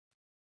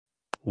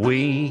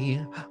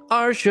We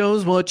are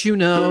shows what you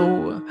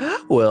know.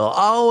 We'll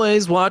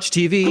always watch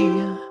TV.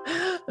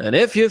 And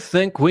if you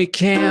think we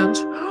can't,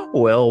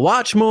 we'll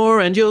watch more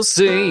and you'll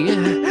see.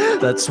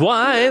 That's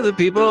why the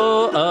people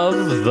of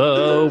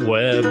the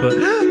web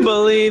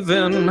believe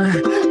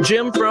in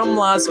Jim from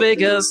Las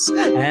Vegas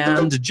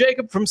and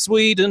Jacob from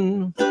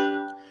Sweden.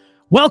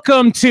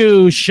 Welcome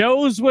to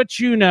Shows What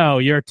You Know,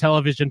 your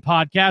television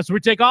podcast where we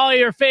take all of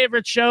your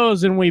favorite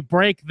shows and we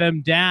break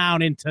them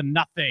down into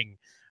nothing.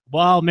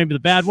 Well, maybe the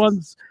bad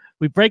ones,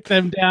 we break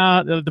them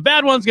down. The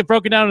bad ones get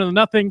broken down into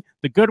nothing.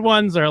 The good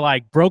ones are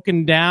like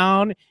broken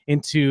down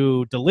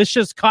into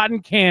delicious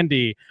cotton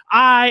candy.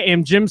 I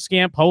am Jim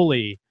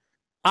Scampoli.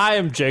 I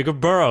am Jacob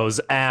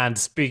Burrows, and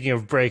speaking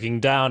of breaking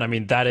down, I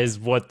mean, that is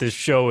what this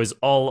show is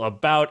all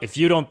about. If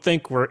you don't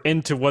think we're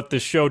into what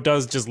this show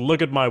does, just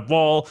look at my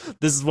wall.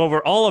 This is what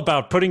we're all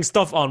about, putting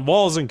stuff on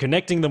walls and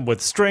connecting them with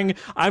string.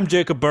 I'm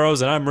Jacob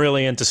Burrows, and I'm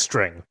really into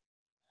string.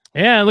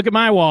 Yeah, look at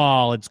my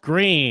wall. It's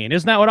green.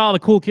 Isn't that what all the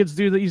cool kids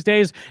do these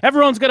days?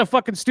 Everyone's got a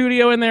fucking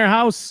studio in their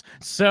house,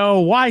 so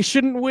why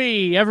shouldn't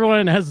we?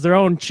 Everyone has their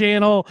own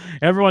channel.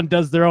 Everyone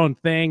does their own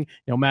thing,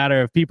 no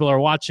matter if people are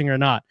watching or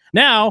not.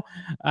 Now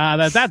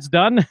that's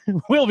done,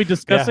 we'll be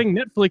discussing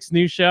Netflix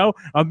new show,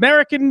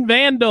 American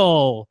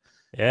Vandal.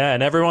 Yeah,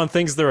 and everyone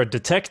thinks they're a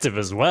detective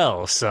as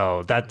well,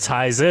 so that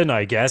ties in,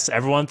 I guess.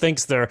 Everyone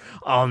thinks they're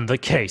on the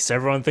case.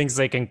 Everyone thinks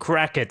they can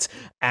crack it,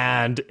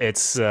 and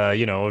it's,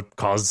 it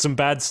caused some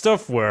bad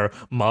stuff where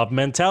mob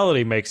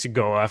mentality makes you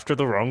go after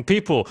the wrong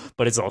people,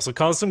 but it's also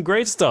caused some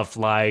great stuff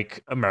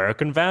like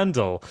American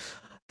Vandal.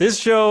 This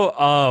show,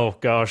 oh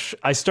gosh,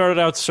 I started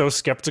out so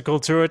skeptical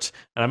to it,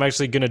 and I'm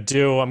going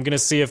to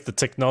see if the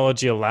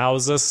technology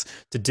allows us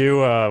to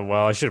do,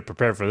 I should have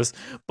prepared for this,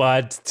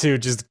 but to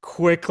just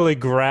quickly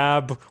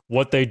grab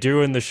what they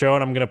do in the show,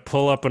 and I'm going to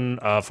pull up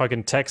a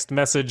fucking text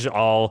message,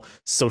 all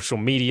social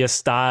media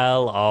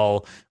style,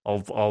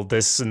 all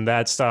this and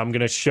that style. I'm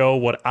going to show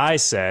what I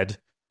said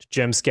to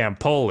Jim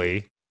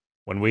Scampoli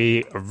when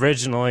we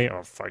originally,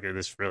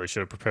 this really should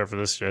have prepared for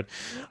this shit.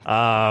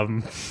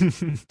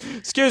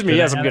 Excuse me,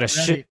 yes, I'm gonna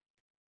shit.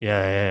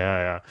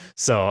 Yeah.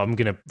 So I'm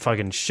gonna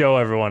fucking show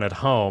everyone at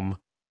home.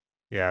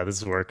 Yeah,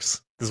 this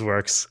works.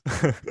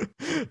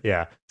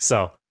 Yeah.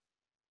 So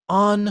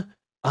on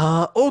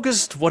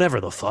August,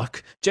 whatever the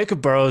fuck,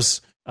 Jacob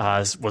Burrows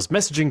was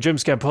messaging Jim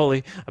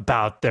Scampoli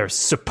about their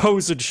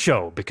supposed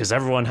show, because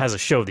everyone has a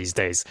show these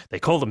days. They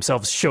call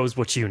themselves Shows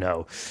What You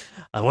Know.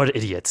 What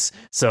idiots.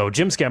 So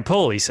Jim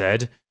Scampoli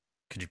said,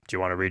 do you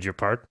want to read your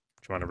part?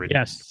 Do you want to read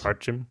your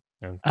part, Jim?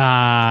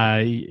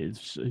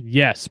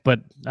 Yes, but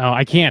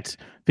I can't,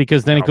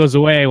 because then it goes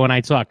away when I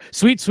talk.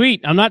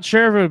 Sweet. I'm not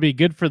sure if it would be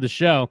good for the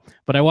show,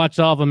 but I watched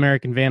all of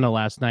American Vandal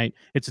last night.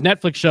 It's a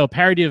Netflix show,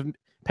 parody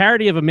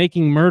of a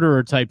making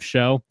murderer type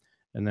show.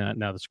 And then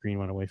now the screen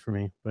went away from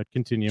me, but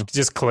continue.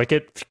 Just click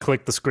it. If you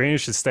click the screen, it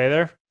should stay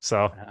there.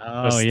 So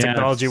that's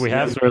technology we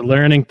have. Yes, we're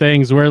learning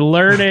things. We're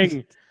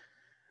learning.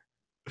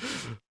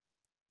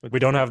 We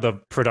don't have the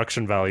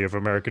production value of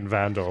American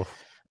Vandal.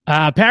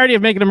 Parody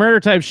of making a murder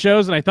type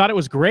shows, and I thought it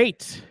was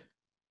great.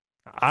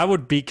 I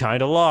would be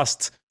kind of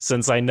lost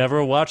since I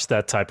never watched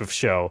that type of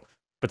show,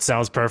 but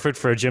sounds perfect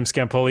for a Jim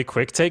Scampoli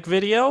quick take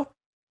video.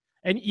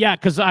 And yeah,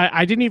 because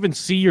I didn't even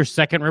see your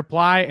second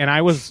reply, and I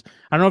don't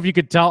know if you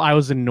could tell I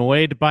was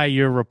annoyed by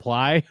your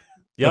reply.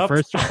 Yep. The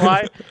first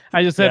reply.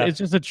 I just said, It's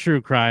just a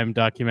true crime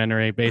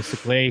documentary,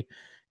 basically.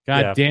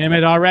 God damn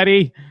it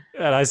already.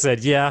 And I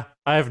said, yeah,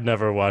 I've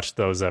never watched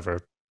those ever.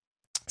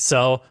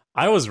 So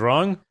I was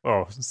wrong.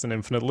 Oh, it's an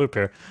infinite loop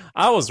here.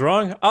 I was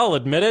wrong. I'll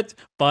admit it.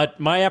 But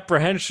my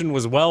apprehension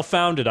was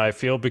well-founded, I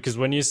feel, because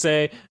when you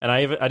say, and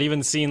I'd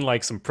even seen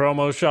like some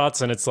promo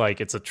shots, and it's like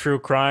it's a true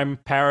crime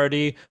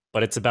parody,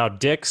 but it's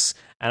about dicks.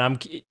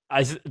 And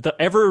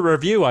every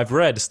review I've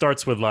read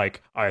starts with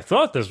like, I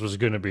thought this was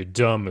going to be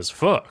dumb as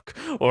fuck,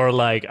 or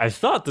like, I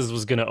thought this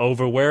was going to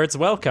overwear its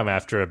welcome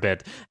after a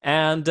bit.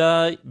 And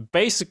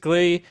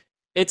basically,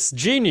 it's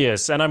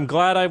genius, and I'm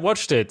glad I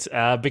watched it,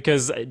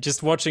 because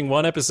just watching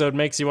one episode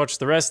makes you watch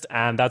the rest,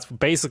 and that's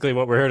basically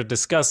what we're here to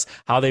discuss,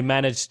 how they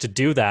managed to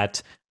do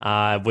that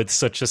with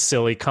such a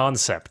silly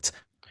concept.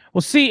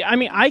 Well, see, I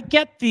mean, I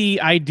get the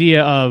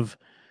idea of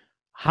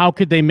how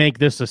could they make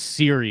this a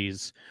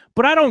series,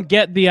 but I don't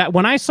get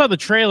when I saw the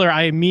trailer,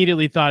 I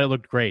immediately thought it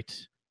looked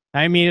great.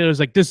 I mean, it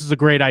was like, this is a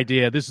great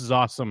idea. This is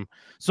awesome.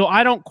 So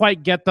I don't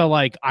quite get the,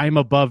 like, I'm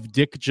above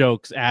dick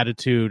jokes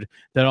attitude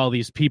that all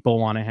these people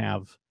want to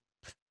have.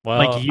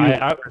 Well,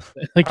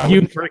 like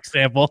you, for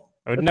example.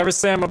 I would never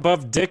say I'm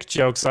above dick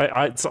jokes.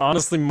 It's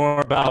honestly more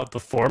about the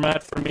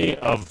format for me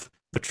of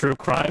the true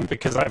crime,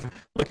 because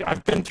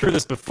I've been through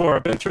this before.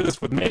 I've been through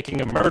this with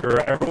Making a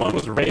Murderer. Everyone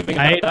was raving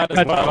about that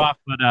as well. Off,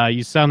 but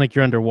you sound like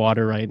you're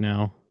underwater right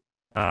now.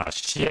 Ah,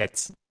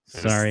 shit.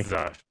 Sorry.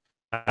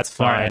 That's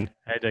fine.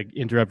 I had to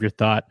interrupt your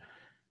thought.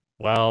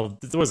 Well,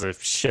 it was a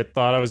shit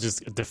thought. I was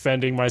just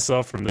defending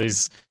myself from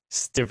these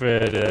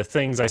stupid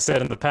things I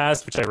said in the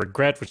past, which I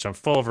regret, which I'm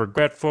full of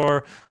regret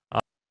for.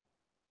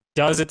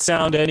 Does it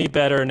sound any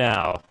better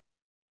now?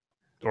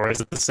 Or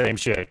is it the same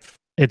shape?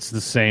 It's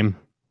the same.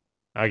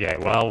 Okay,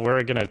 well,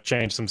 we're gonna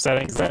change some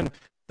settings then.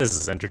 This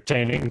is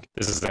entertaining.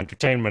 This is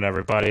entertainment,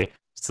 everybody.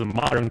 It's the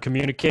modern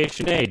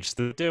communication age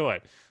to do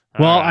it.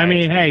 All Well, I right.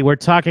 mean, hey, we're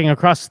talking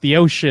across the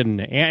ocean,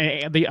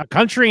 and the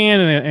country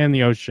and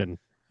the ocean.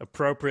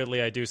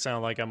 Appropriately, I do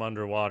sound like I'm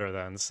underwater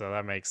then, so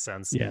that makes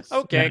sense. Yes.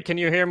 Okay, can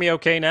you hear me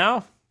okay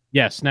now?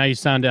 Yes. Now you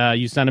sound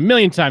a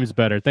million times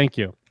better. Thank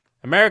you.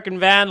 American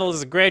Vandal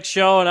is a great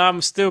show, and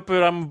I'm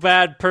stupid. I'm a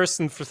bad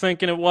person for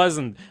thinking it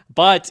wasn't.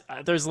 But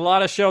there's a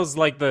lot of shows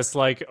like this,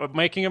 like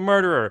Making a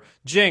Murderer,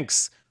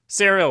 Jinx,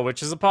 Serial,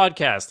 which is a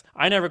podcast.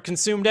 I never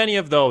consumed any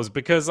of those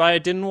because I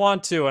didn't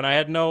want to, and I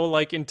had no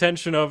like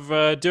intention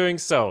of doing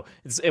so.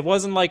 It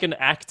wasn't like an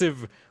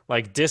active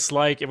like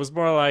dislike. It was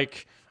more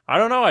like I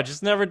don't know. I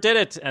just never did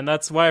it, and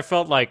that's why I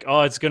felt like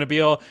it's gonna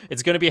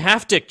be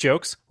half dick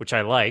jokes, which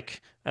I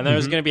like, and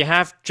there's gonna be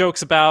half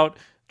jokes about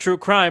true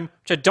crime,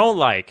 which I don't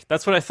like.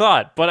 That's what I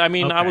thought. But I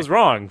mean, I Okay. was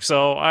wrong.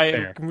 So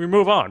we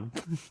move on.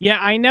 Yeah,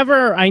 I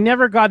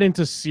never got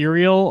into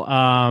Serial.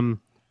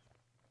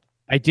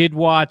 I did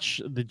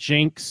watch The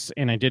Jinx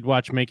and I did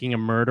watch Making a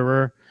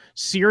Murderer.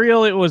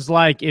 Serial, it was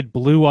like it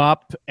blew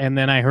up, and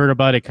then I heard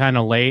about it kind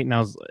of late, and I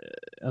was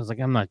like,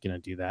 I'm not gonna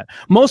do that.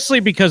 Mostly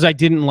because I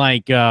didn't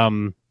like.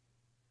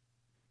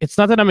 It's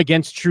not that I'm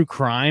against true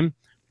crime,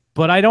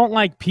 but I don't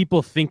like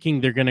people thinking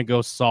they're gonna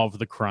go solve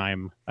the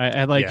crime.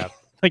 I like. Yeah.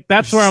 Like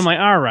that's where I'm like,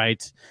 all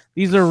right,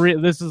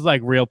 this is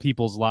like real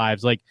people's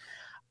lives. Like,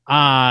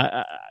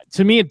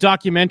 to me, a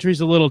documentary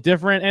is a little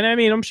different. And I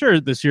mean, I'm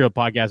sure the Serial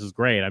podcast is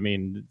great. I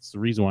mean, it's the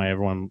reason why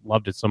everyone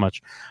loved it so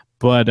much.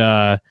 But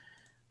I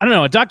don't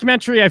know, a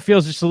documentary I feel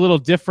is just a little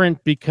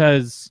different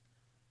because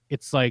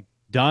it's like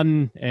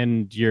done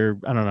and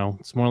I don't know,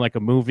 it's more like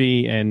a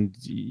movie and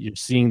you're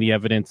seeing the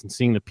evidence and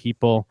seeing the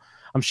people.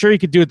 I'm sure you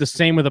could do it the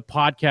same with a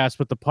podcast,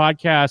 but the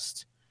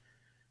podcast,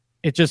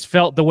 it just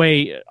felt the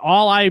way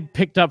all I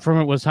picked up from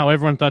it was how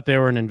everyone thought they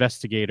were an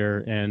investigator.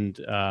 And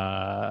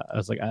I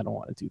was like, I don't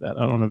want to do that.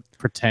 I don't want to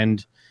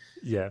pretend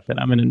that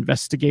I'm an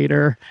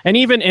investigator. And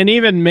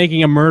even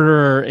Making a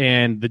Murderer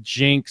and The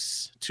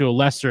Jinx to a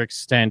lesser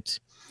extent,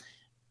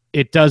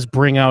 it does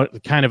bring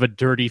out kind of a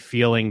dirty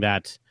feeling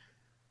that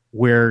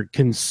we're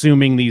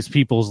consuming these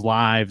people's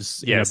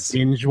lives in a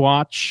binge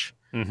watch.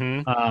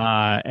 Mm-hmm.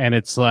 And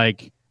it's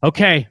like,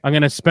 okay, I'm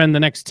going to spend the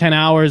next 10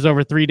 hours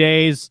over 3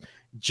 days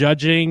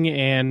judging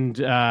and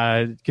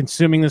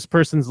consuming this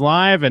person's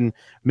life and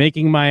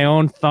making my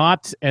own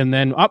thought, and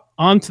then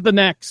on to the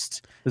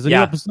next. There's a new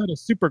episode of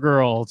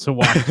Supergirl to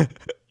watch.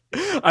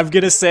 I'm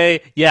gonna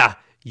say,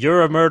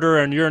 you're a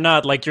murderer and you're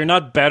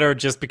not better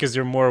just because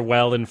you're more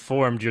well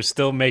informed. You're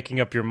still making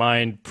up your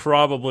mind,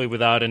 probably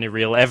without any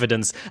real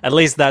evidence. At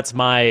least that's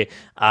my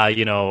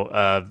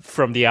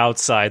from the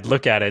outside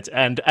look at it.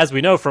 And as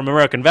we know from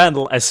American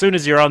Vandal, as soon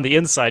as you're on the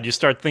inside, you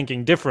start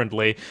thinking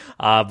differently.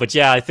 But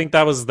yeah, I think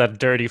that was that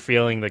dirty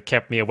feeling that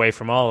kept me away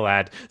from all of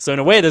that. So in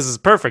a way, this is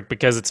perfect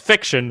because it's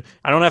fiction.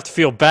 I don't have to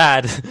feel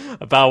bad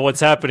about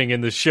what's happening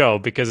in the show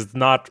because it's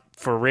not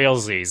for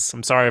realsies.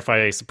 I'm sorry if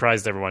I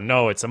surprised everyone.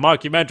 No, it's a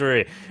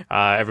mockumentary.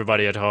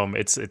 Everybody at home,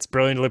 it's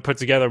brilliantly put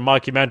together.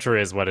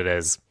 Mockumentary is what it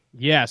is.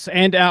 Yes,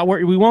 and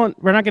we're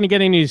not going to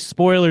get any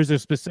spoilers or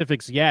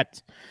specifics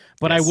yet,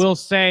 but I will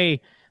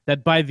say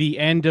that by the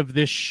end of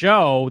this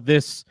show,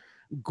 this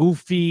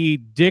goofy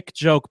dick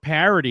joke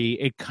parody,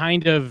 it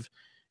kind of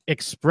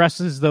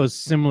expresses those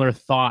similar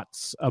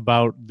thoughts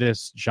about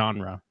this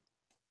genre.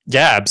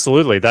 Yeah,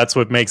 absolutely. That's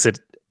what makes it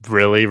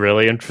really,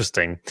 really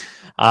interesting.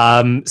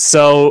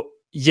 So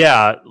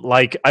yeah,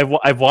 like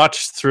I've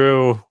watched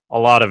through a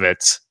lot of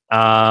it.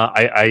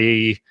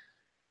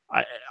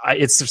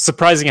 It's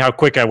surprising how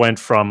quick I went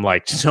from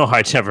like, no,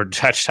 I never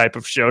that type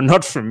of show,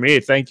 not for me,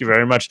 thank you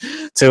very much,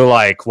 to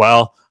like,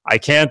 well, I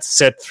can't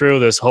sit through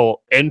this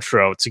whole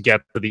intro to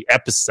get to the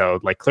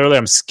episode. Like, clearly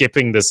I'm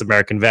skipping this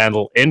American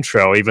Vandal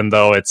intro, even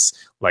though it's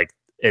like,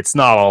 it's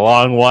not a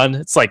long one.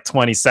 It's like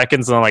 20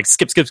 seconds, and I'm like,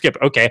 skip.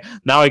 Okay,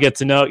 now I get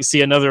to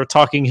see another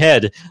talking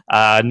head.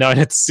 Now I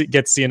get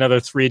to see another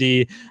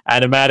 3D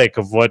animatic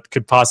of what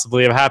could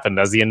possibly have happened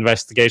as the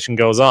investigation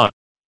goes on.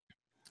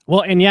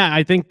 Well, and yeah,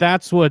 I think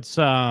that's what's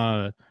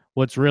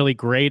really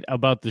great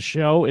about the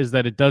show is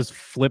that it does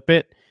flip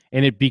it,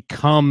 and it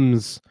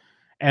becomes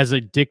as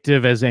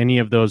addictive as any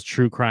of those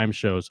true crime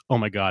shows. Oh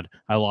my God,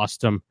 I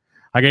lost him.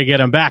 I gotta get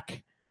him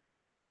back.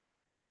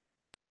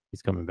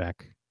 He's coming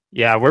back.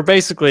 Yeah, we're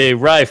basically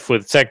rife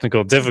with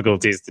technical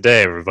difficulties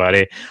today,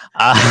 everybody.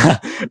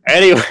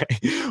 Anyway,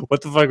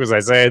 what the fuck was I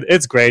saying?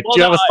 It's great. Well, do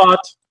you have a thought?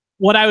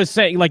 What I was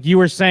saying, like you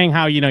were saying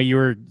how, you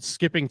were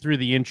skipping through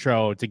the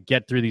intro to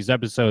get through these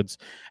episodes.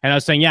 And I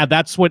was saying, yeah,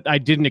 that's what I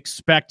didn't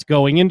expect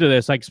going into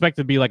this. I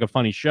expected it to be like a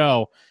funny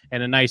show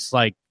and a nice,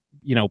 like,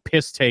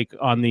 piss take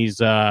on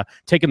these,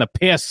 taking the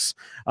piss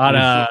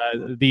on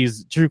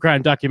these true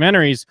crime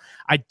documentaries.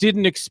 I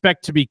didn't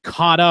expect to be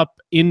caught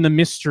up in the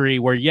mystery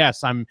where,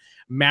 yes, I'm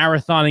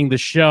marathoning the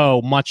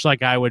show much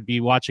like I would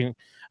be watching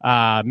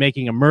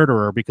Making a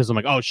Murderer, because I'm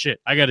like, oh shit,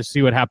 I got to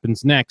see what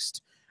happens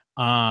next.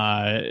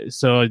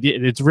 So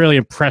it's really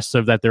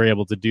impressive that they're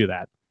able to do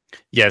that.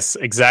 Yes,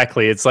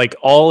 exactly. It's like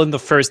all in the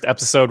first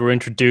episode, we're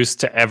introduced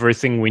to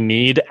everything we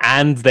need,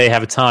 and they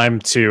have time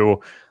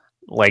to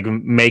like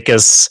make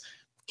us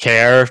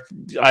care.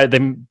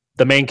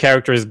 The main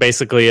character is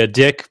basically a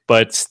dick,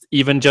 but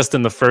even just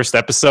in the first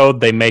episode,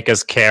 they make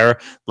us care.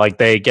 Like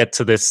they get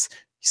to this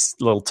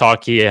little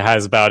talk he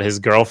has about his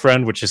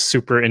girlfriend, which is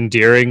super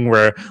endearing,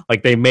 where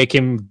like they make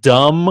him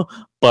dumb,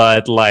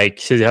 but like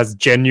he has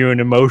genuine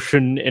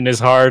emotion in his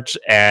heart,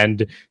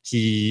 and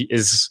he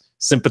is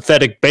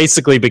sympathetic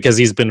basically because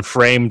he's been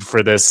framed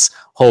for this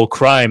whole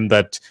crime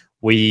that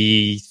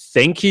we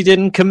think he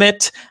didn't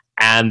commit,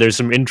 and there's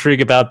some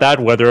intrigue about that,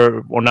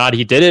 whether or not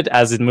he did it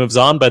as it moves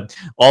on. But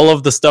all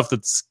of the stuff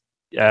that's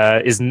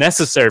is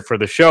necessary for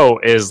the show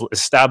is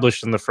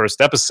established in the first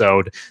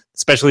episode.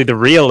 Especially the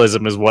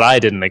realism is what I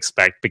didn't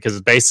expect,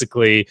 because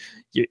basically,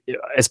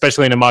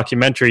 especially in a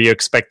mockumentary, you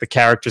expect the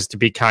characters to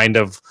be kind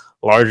of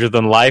larger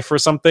than life or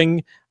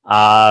something.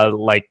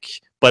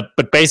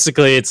 But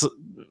basically, it's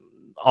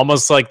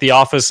almost like The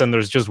Office, and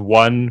there's just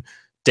one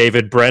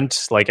David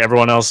Brent. Like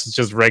everyone else is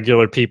just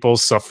regular people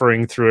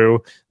suffering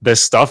through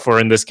this stuff, or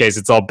in this case,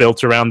 it's all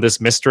built around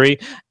this mystery.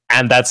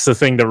 And that's the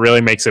thing that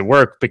really makes it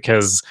work,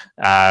 because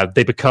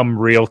they become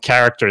real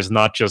characters,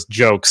 not just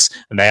jokes,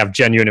 and they have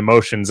genuine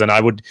emotions. And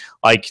I would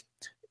like,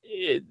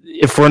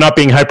 if we're not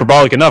being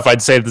hyperbolic enough,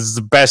 I'd say this is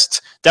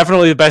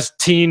definitely the best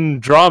teen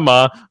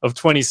drama of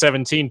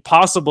 2017,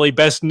 possibly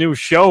best new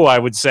show, I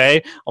would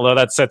say, although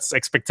that sets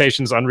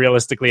expectations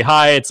unrealistically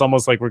high. It's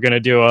almost like we're going to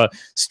do a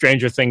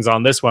Stranger Things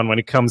on this one when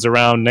it comes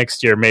around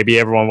next year. Maybe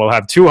everyone will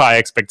have too high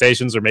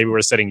expectations, or maybe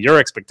we're setting your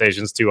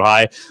expectations too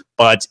high,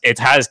 but it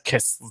has,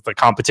 the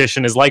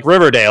competition is like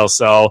Riverdale,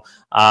 so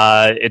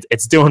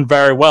it's doing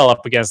very well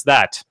up against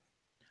that.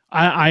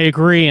 I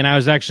agree, and I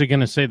was actually going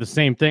to say the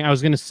same thing. I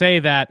was going to say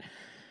that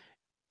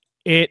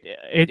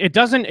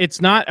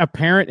it's not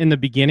apparent in the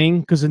beginning,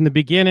 because in the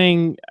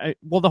beginning,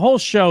 the whole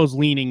show is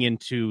leaning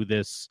into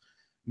this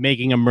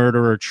making a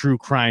murderer true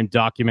crime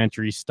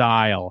documentary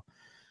style,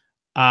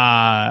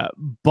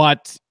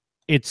 but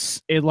it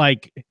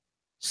like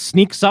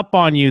sneaks up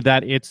on you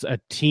that it's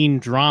a teen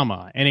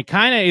drama, and it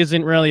kind of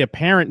isn't really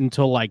apparent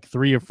until like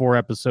 3 or 4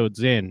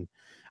 episodes in.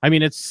 I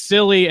mean, it's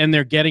silly, and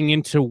they're getting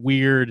into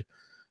weird,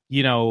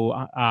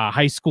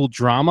 high school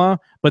drama.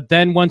 But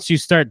then once you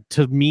start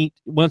to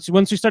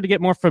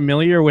get more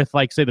familiar with,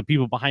 like, say, the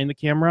people behind the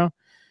camera,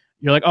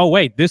 you're like, oh,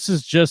 wait, this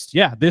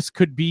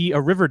could be a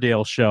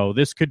Riverdale show.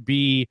 This could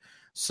be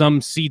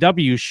some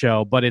CW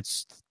show, but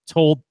it's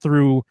told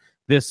through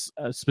this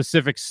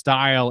specific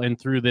style and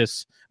through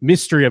this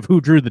mystery of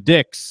who drew the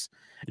dicks.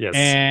 Yes.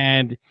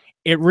 And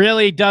it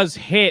really does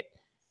hit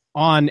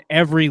on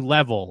every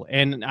level.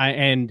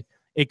 And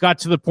it got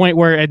to the point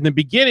where in the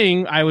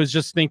beginning, I was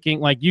just thinking,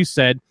 like you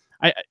said,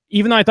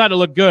 even though I thought it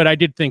looked good, I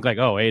did think like,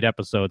 8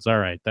 episodes. All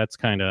right, that's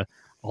kind of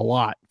a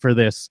lot for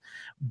this.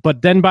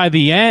 But then by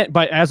the end,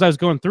 as I was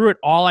going through it,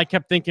 all I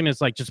kept thinking is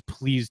like, just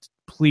please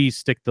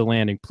stick the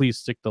landing. Please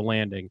stick the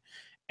landing.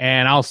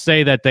 And I'll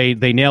say that they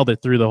nailed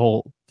it through the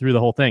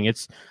whole thing.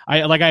 It's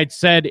like I'd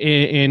said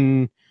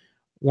in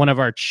one of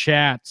our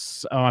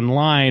chats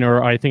online,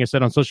 or I think I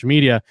said on social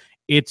media,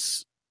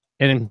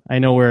 and I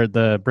know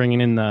we're bringing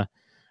in the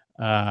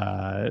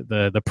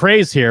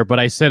praise here, but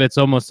I said it's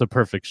almost a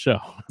perfect show.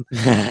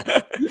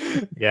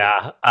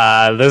 Yeah,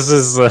 this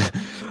is.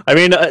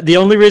 The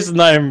only reason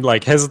I'm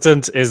like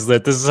hesitant is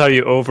that this is how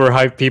you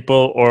overhype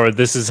people, or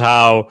this is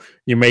how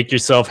you make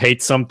yourself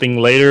hate something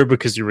later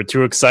because you were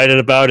too excited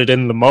about it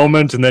in the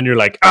moment, and then you're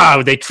like,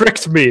 they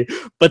tricked me.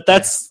 But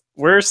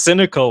we're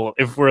cynical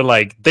if we're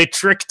like, they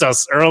tricked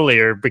us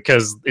earlier,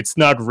 because it's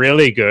not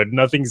really good.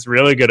 Nothing's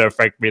really going to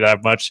affect me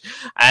that much.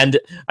 And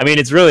I mean,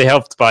 it's really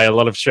helped by a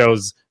lot of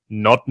shows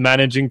not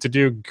managing to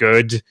do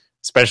good,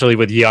 especially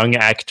with young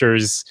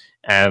actors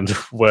and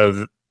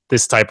with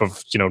this type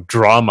of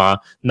drama,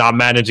 not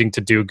managing to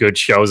do good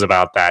shows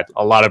about that.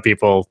 A lot of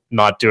people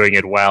not doing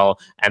it well,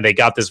 and they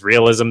got this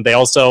realism. They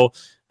also,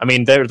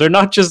 they're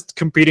not just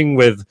competing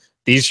with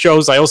these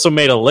shows. I also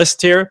made a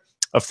list here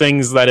of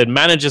things that it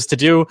manages to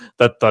do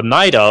that The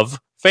Night Of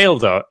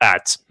failed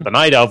at. The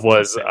Night Of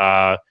was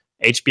a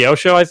HBO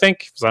show, I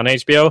think. It was on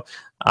HBO,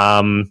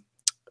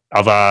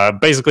 of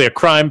basically a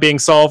crime being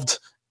solved.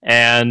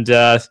 And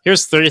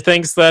here's 3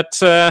 things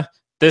that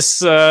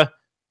this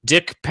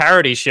dick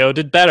parody show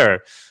did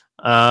better.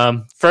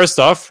 First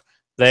off,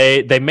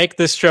 they make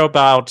this show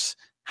about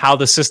how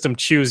the system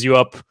chews you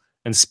up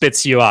and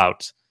spits you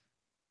out.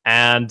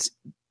 And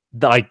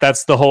like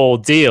that's the whole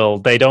deal.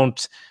 They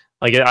don't,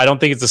 like, I don't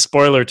think it's a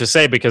spoiler to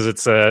say, because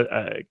it's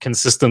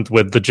consistent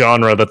with the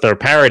genre that they're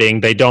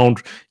parodying. They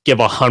don't give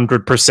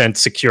 100%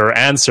 secure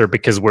answer,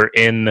 because we're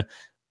in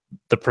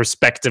the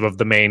perspective of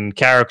the main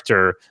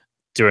character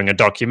doing a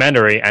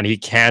documentary, and he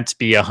can't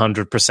be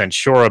 100%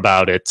 sure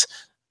about it.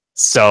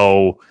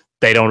 So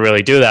they don't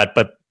really do that,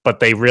 but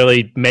they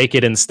really make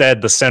it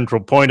instead the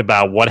central point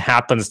about what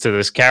happens to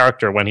this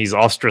character when he's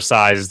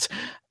ostracized.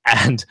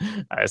 And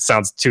it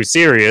sounds too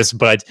serious,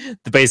 but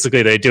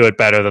basically they do it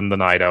better than The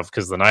Night Of,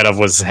 because The Night Of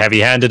was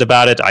heavy-handed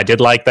about it. I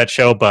did like that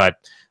show, but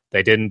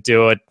they didn't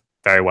do it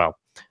very well.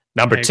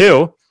 Number I-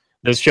 two,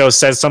 this show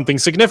says something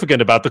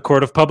significant about the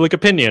court of public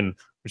opinion,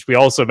 which we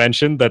also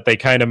mentioned, that they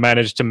kind of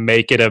managed to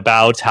make it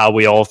about how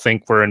we all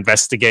think we're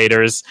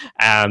investigators,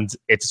 and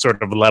it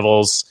sort of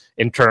levels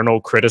internal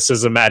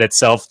criticism at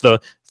itself. The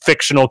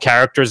fictional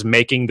characters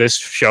making this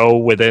show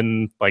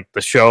within like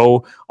the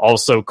show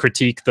also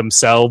critique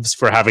themselves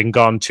for having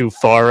gone too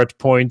far at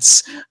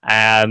points,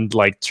 and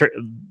like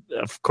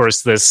of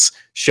course this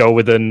show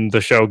within the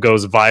show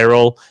goes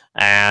viral,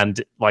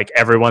 and like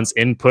everyone's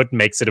input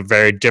makes it a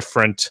very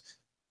different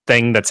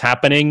thing that's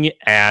happening,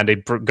 and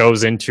it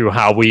goes into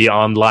how we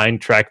online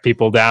track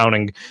people down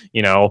and,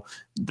 you know,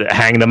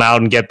 hang them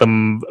out and get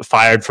them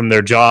fired from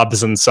their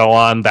jobs and so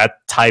on, that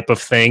type of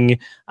thing.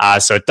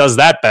 So it does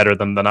that better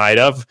than The Night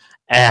Of.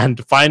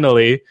 And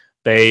finally,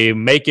 they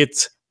make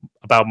it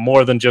about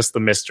more than just the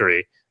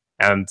mystery.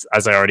 And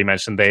as I already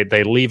mentioned,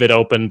 they leave it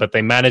open, but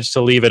they manage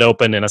to leave it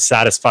open in a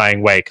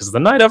satisfying way, because The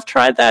Night Of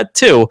tried that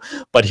too,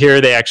 but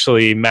here they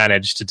actually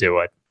managed to do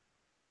it.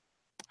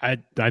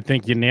 I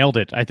think you nailed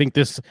it. I think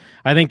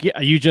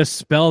you just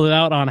spelled it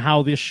out on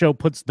how this show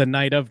puts The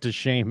Night Of to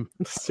shame.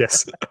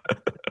 Yes.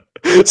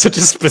 Such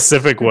a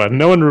specific one.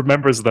 No one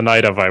remembers The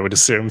Night Of, I would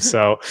assume.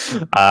 So,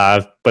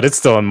 but it's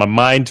still in my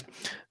mind.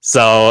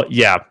 So,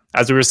 yeah,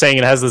 as we were saying,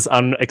 it has this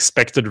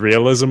unexpected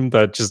realism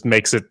that just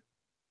makes it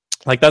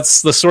like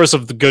that's the source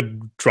of the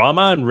good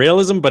drama and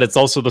realism, but it's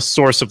also the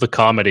source of the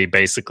comedy,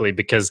 basically,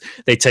 because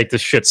they take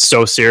this shit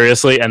so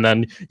seriously, and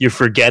then you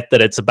forget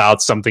that it's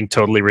about something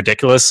totally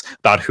ridiculous,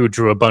 about who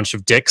drew a bunch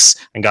of dicks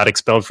and got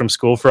expelled from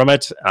school from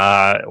it,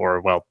 or,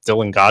 well,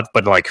 Dylan got,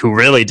 but, like, who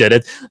really did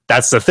it?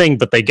 That's the thing,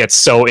 but they get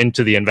so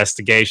into the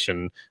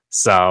investigation,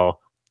 so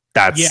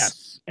that's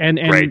yes, and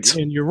great.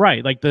 And you're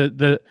right. Like,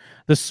 the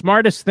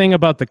smartest thing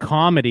about the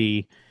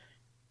comedy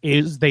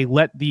is they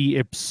let the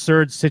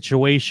absurd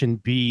situation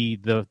be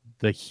the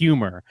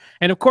humor.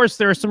 And of course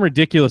there are some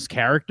ridiculous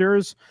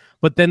characters,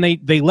 but then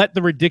they let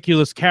the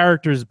ridiculous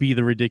characters be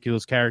the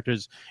ridiculous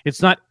characters.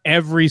 It's not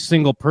every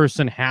single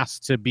person has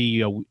to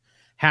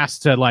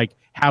like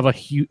have a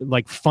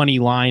like funny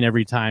line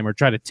every time or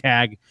try to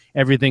tag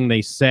everything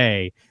they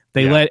say.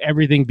 They let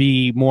everything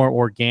be more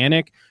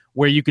organic,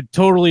 where you could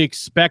totally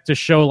expect a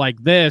show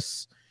like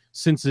this,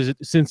 since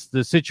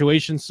the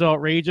situation's so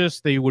outrageous,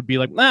 they would be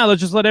like,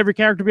 let's just let every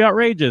character be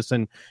outrageous.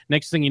 And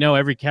next thing you know,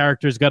 every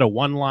character's got a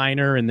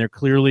one-liner and they're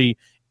clearly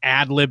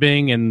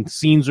ad-libbing, and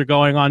scenes are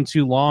going on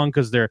too long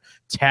because they're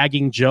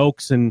tagging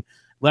jokes and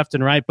left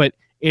and right. But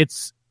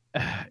it's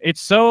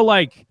so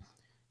like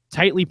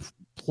tightly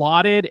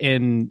plotted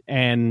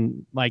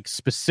and like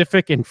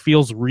specific and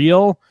feels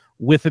real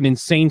with an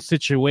insane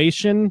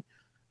situation,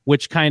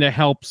 which kind of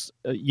helps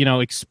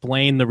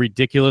explain the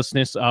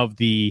ridiculousness of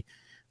the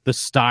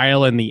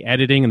style and the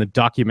editing and the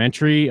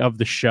documentary of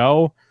the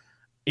show.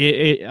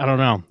 I don't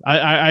know.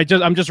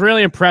 I'm just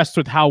really impressed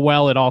with how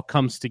well it all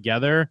comes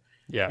together.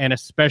 Yeah. And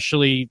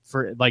especially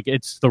for like,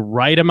 it's the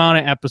right amount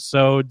of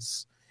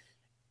episodes.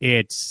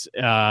 It's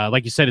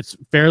like you said, it's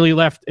fairly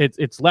left.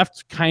 It's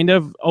left kind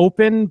of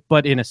open,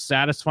 but in a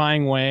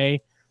satisfying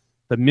way.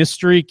 The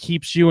mystery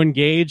keeps you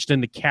engaged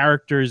and the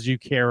characters you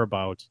care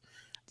about.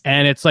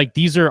 And it's like,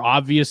 these are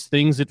obvious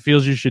things it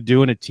feels you should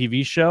do in a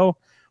TV show,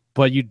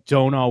 but you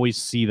don't always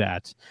see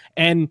that.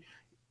 And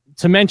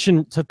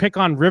to pick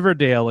on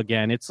Riverdale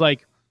again, it's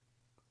like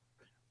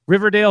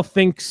Riverdale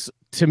thinks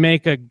to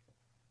make a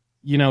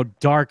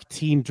dark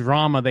teen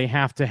drama, they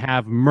have to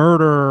have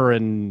murder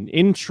and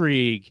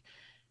intrigue.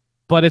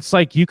 But it's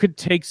like you could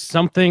take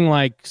something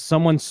like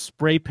someone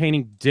spray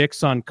painting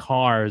dicks on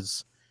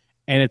cars,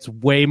 and it's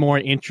way more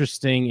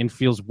interesting and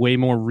feels way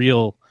more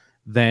real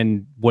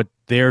than what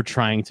they're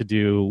trying to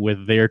do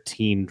with their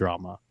teen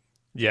drama.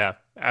 Yeah,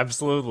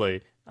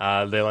 absolutely.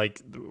 They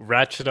like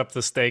ratchet up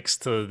the stakes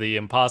to the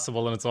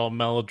impossible, and it's all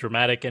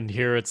melodramatic. And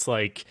here it's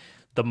like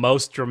the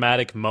most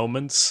dramatic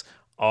moments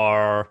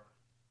are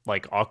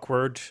like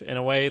awkward in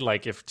a way.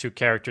 Like if two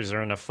characters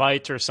are in a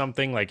fight or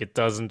something, like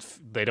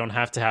they don't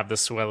have to have the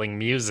swelling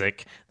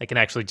music. They can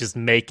actually just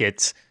make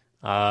it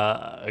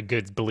a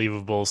good,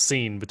 believable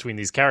scene between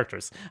these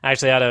characters. I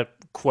actually had a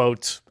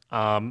quote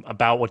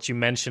about what you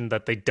mentioned,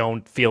 that they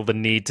don't feel the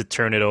need to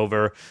turn it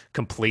over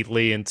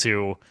completely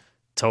into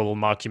total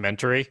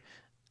mockumentary.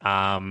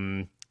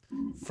 From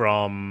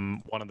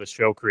one of the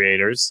show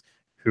creators,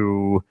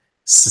 who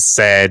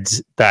said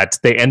that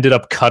they ended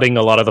up cutting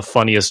a lot of the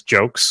funniest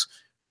jokes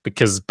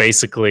because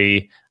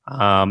basically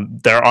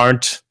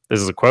this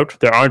is a quote,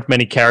 there aren't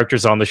many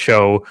characters on the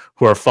show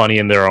who are funny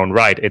in their own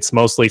right. It's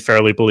mostly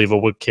fairly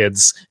believable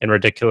kids in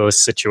ridiculous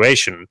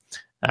situation.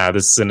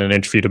 This is in an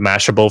interview to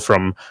Mashable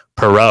from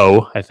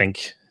Perot, I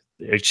think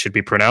it should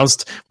be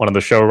pronounced, one of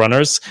the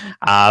showrunners.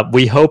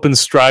 We hope and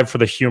strive for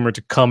the humor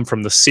to come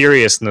from the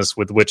seriousness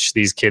with which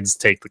these kids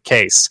take the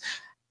case.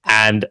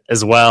 And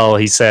as well,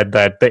 he said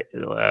that,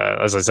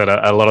 as I said,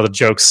 a lot of the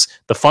jokes,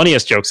 the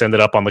funniest jokes,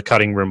 ended up on the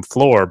cutting room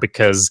floor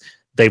because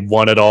they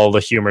wanted all the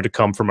humor to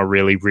come from a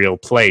really real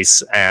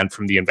place and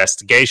from the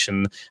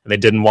investigation, and they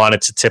didn't want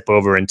it to tip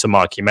over into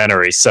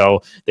mockumentary.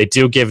 So they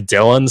do give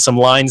Dylan some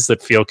lines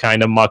that feel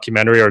kind of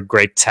mockumentary or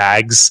great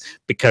tags,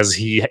 because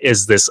he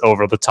is this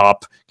over the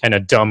top kind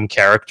of dumb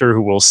character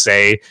who will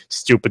say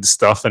stupid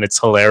stuff and it's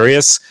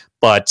hilarious.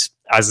 But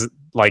as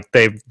like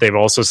they've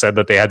also said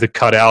that they had to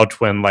cut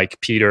out when like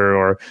Peter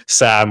or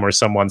Sam or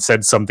someone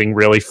said something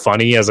really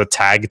funny as a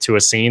tag to a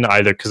scene,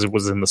 either because it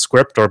was in the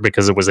script or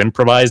because it was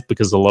improvised,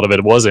 because a lot of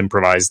it was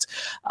improvised.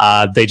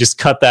 They just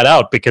cut that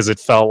out because it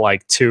felt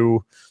like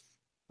too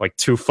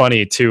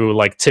funny, too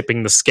like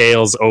tipping the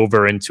scales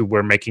over into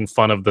we're making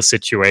fun of the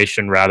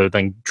situation rather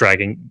than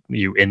dragging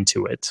you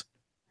into it.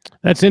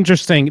 That's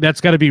interesting.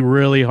 That's got to be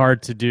really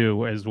hard to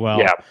do as well.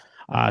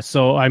 Yeah.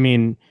 So I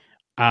mean,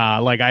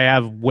 like I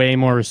have way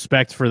more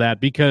respect for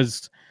that,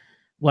 because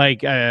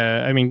like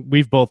I mean,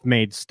 we've both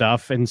made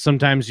stuff, and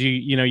sometimes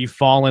you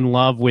fall in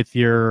love with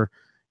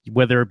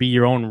whether it be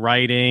your own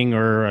writing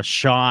or a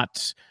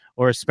shot,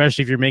 or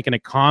especially if you're making a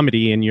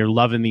comedy and you're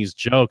loving these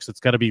jokes, it's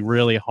got to be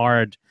really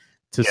hard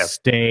to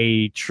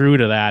stay true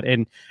to that,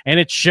 and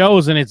it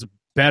shows, and it's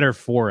better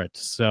for it.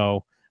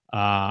 So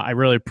I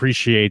really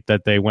appreciate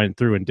that they went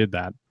through and did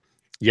that.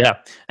 Yeah.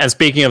 And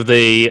speaking of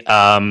the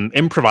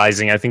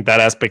improvising, I think that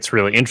aspect's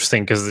really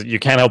interesting, because you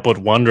can't help but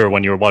wonder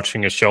when you're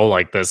watching a show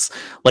like this.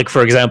 Like,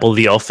 for example,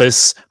 The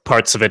Office,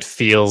 parts of it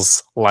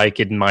feels like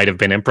it might have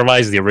been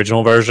improvised, the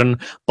original version,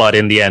 but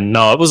in the end,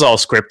 no, it was all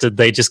scripted.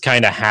 They just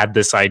kind of had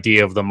this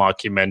idea of the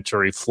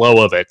mockumentary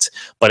flow of it.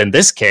 But in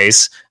this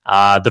case,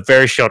 the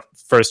very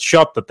first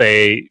shot that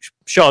they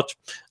shot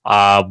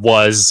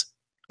was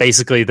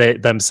basically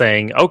them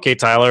saying, okay,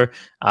 Tyler,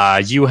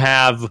 you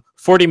have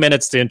 40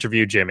 minutes to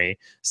interview Jimmy.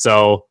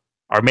 So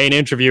our main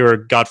interviewer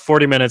got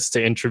 40 minutes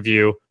to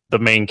interview the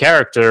main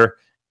character,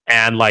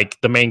 and like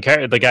the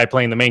guy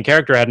playing the main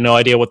character had no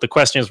idea what the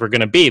questions were going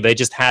to be. They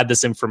just had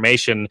this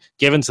information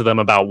given to them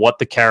about what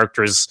the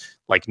characters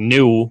like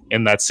knew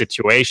in that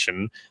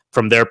situation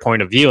from their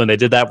point of view, and they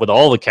did that with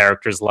all the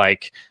characters.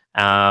 Like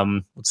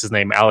what's his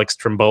name, Alex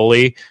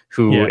Trimboli,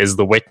 who is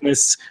the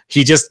witness.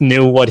 He just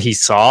knew what he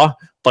saw,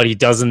 but he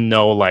doesn't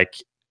know like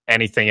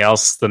anything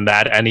else than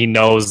that, and he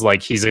knows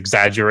like he's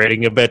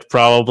exaggerating a bit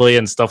probably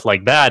and stuff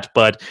like that,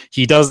 but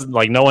he doesn't,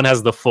 like, no one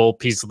has the full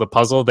piece of the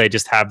puzzle. They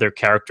just have their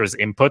characters'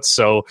 inputs,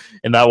 so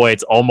in that way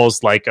it's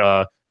almost like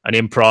an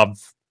improv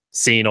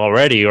scene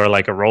already, or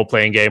like a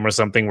role-playing game or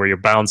something where you're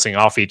bouncing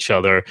off each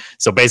other.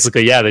 So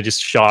basically, they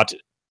just shot a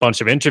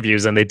bunch of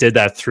interviews, and they did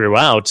that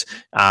throughout,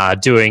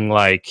 doing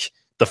like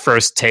the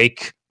first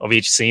take of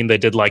each scene. They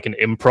did like an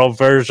improv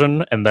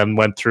version and then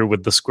went through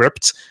with the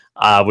script,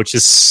 which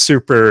is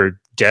super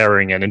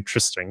daring and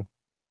interesting.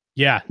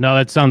 Yeah, no,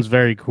 that sounds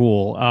very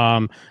cool.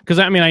 Because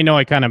I mean, I know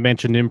I kind of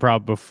mentioned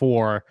improv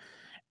before,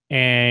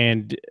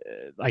 and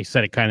I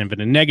said it kind of in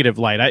a negative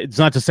light. It's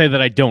not to say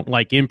that I don't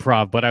like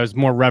improv, but I was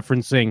more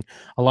referencing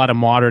a lot of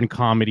modern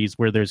comedies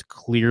where there's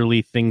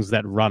clearly things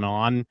that run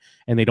on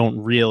and they don't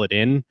reel it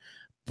in.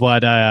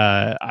 But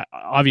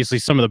obviously,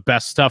 some of the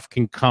best stuff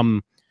can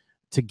come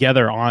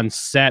together on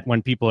set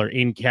when people are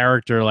in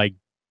character, like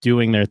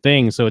doing their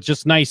thing. So it's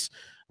just nice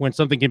when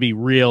something can be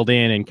reeled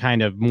in and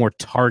kind of more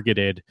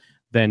targeted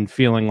than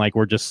feeling like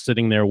we're just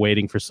sitting there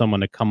waiting for someone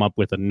to come up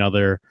with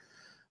another,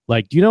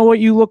 like, do you know what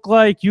you look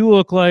like? You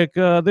look like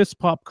this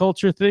pop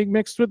culture thing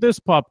mixed with this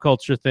pop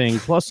culture thing,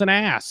 plus an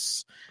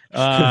ass.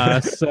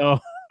 So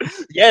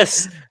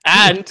yes,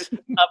 and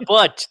a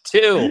butt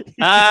too.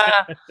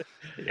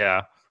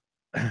 Yeah.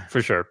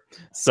 For sure.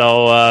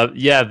 So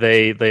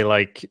they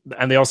like,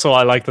 and they also,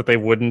 I like that they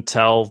wouldn't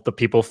tell the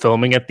people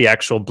filming it the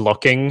actual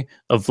blocking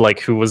of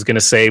like who was going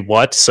to say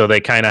what, so they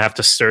kind of have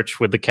to search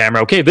with the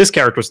camera. Okay, this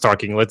character's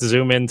talking, let's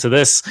zoom into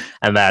this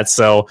and that.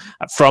 So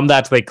from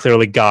that, they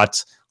clearly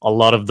got a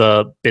lot of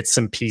the bits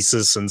and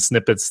pieces and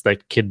snippets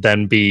that could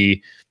then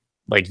be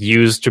like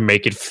used to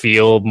make it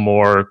feel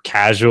more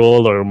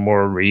casual or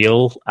more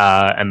real,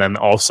 and then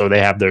also they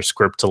have their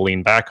script to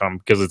lean back on,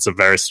 because it's a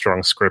very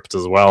strong script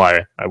as well,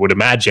 I would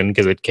imagine,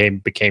 because it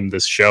became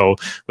this show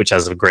which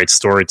has a great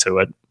story to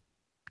it.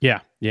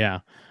 Yeah.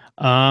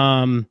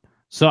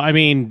 So I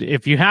mean,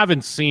 if you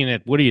haven't seen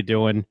it, what are you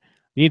doing?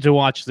 You need to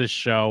watch this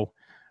show.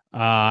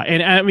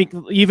 And I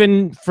mean,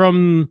 even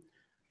from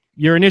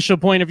your initial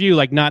point of view,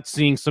 like not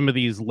seeing some of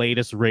these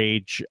latest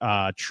rage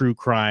true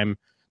crime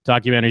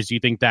documentaries, do you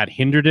think that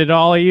hindered it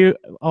all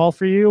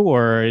for you,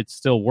 or it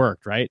still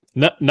worked, right?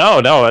 No,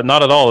 not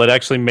at all. It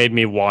actually made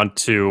me want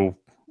to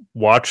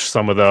watch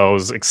some of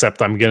those,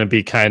 except I'm going to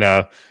be kind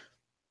of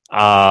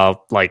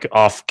like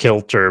off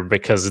kilter,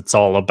 because it's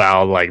all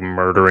about like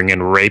murdering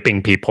and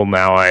raping people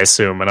now, I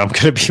assume, and I'm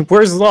going to be,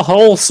 where's the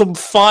wholesome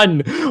fun?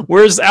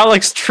 Where's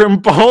Alex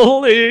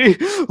Trimboli?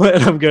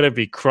 And I'm going to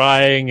be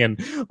crying, and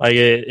like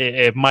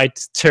it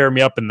might tear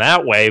me up in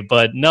that way,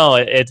 but no,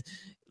 it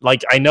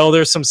like, I know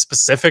there's some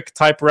specific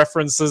type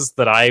references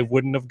that I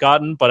wouldn't have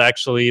gotten, but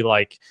actually,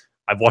 like,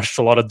 I've watched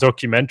a lot of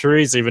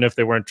documentaries, even if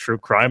they weren't true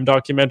crime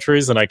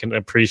documentaries, and I can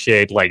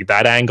appreciate like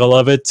that angle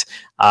of it.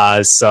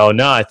 So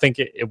no, I think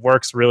it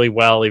works really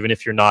well, even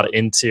if you're not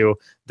into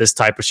this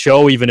type of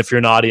show, even if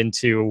you're not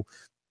into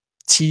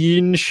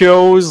teen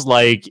shows.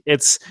 Like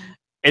it's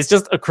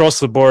just across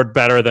the board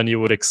better than you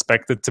would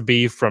expect it to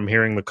be from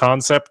hearing the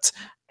concept,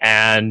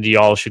 and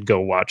y'all should go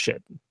watch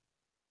it.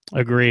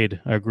 Agreed.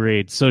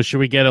 So should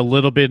we get a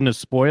little bit into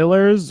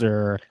spoilers,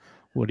 or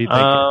what do you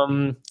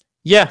think?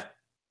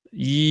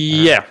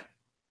 Yeah,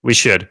 we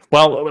should.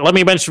 Well, let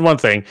me mention one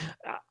thing.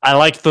 I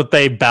like that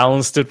they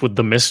balanced it with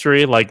the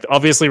mystery. Like,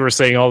 obviously, we're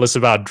saying all this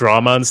about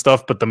drama and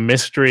stuff, but the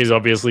mystery is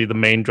obviously the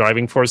main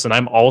driving force. And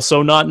I'm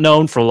also not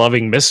known for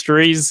loving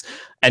mysteries,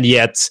 and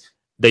yet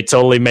they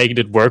totally made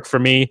it work for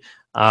me.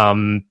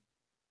 And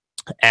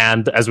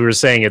as we were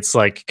saying, it's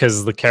like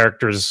because the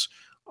characters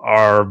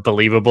are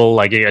believable.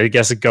 Like, I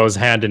guess it goes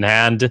hand in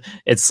hand.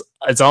 It's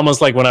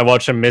almost like when I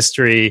watch a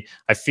mystery,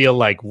 I feel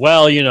like,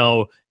 well,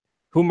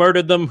 who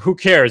murdered them? Who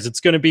cares? It's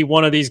going to be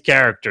one of these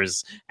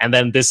characters. And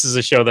then this is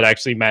a show that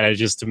actually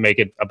manages to make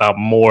it about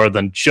more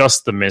than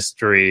just the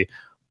mystery,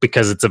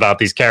 because it's about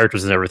these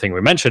characters and everything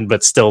we mentioned,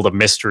 but still the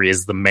mystery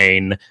is the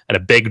main and a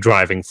big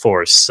driving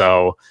force.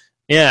 So,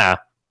 yeah.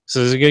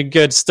 So it's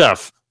good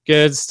stuff.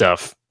 Good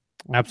stuff.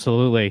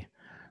 Absolutely.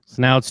 So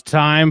now it's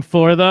time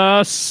for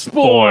the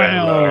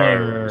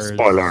spoilers.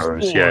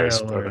 Spoilers. Yes.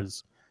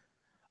 Spoilers.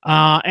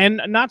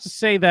 And not to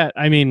say that,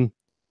 I mean,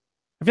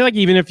 I feel like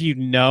even if you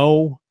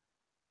know,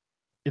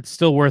 it's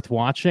still worth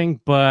watching,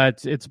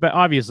 but it's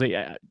obviously,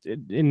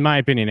 in my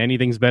opinion,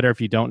 anything's better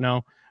if you don't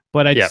know.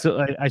 But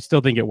I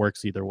still think it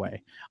works either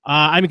way.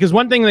 I mean, because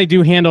one thing they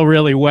do handle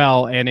really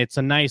well, and it's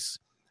a nice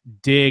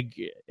dig.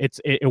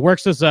 It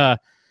works as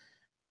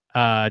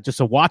just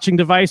a watching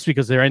device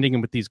because they're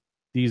ending with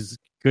these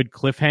good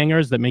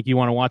cliffhangers that make you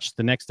want to watch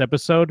the next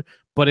episode.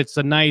 But it's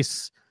a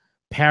nice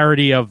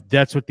parody of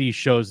that's what these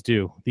shows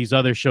do. These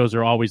other shows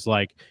are always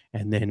like,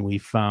 and then we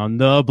found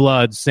the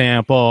blood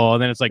sample,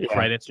 and then it's like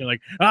credits. You're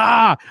like,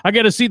 I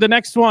got to see the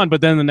next one.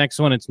 But then the next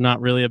one, it's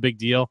not really a big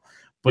deal.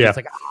 But it's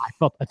like,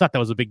 I thought that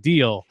was a big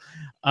deal.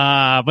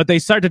 But they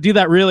start to do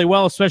that really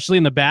well, especially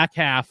in the back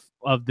half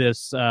of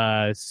this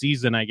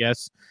season, I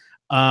guess,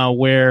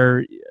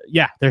 where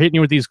they're hitting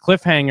you with these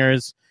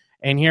cliffhangers.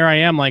 And here I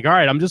am, like, all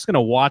right, I'm just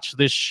gonna watch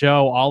this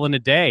show all in a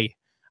day.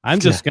 I'm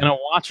just going to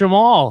watch them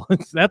all.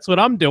 That's what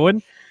I'm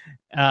doing.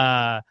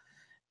 And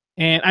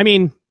I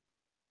mean,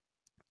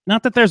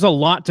 not that there's a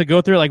lot to go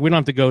through. Like, we don't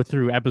have to go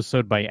through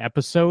episode by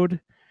episode.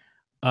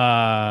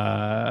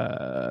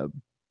 But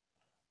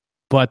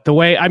the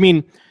way, I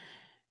mean,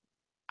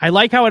 I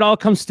like how it all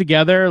comes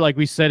together. Like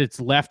we said, it's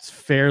left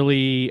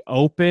fairly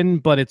open,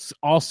 but it's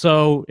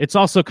also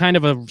kind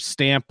of a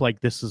stamp.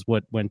 Like, this is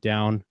what went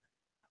down.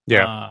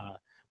 Yeah.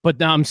 But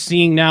now I'm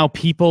seeing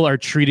people are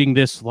treating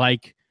this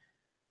like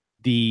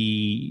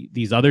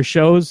these other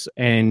shows,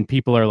 and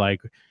people are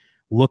like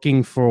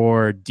looking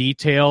for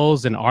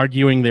details and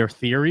arguing their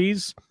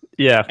theories.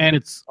 Yeah. And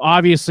it's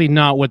obviously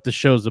not what the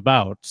show's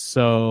about.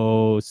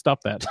 So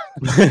stop that.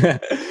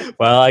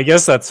 Well, I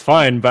guess that's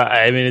fine. But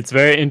I mean, it's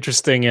very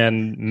interesting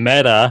and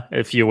meta,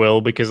 if you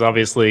will, because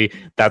obviously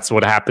that's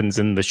what happens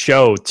in the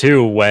show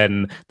too,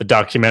 when the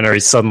documentary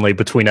suddenly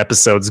between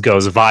episodes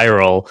goes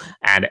viral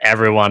and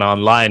everyone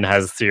online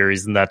has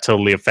theories, and that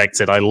totally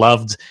affects it. I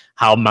loved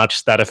how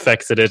much that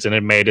affected it, and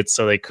it made it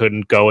so they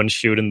couldn't go and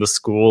shoot in the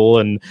school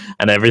and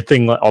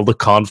everything, all the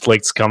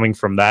conflicts coming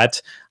from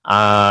that.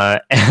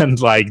 And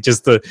like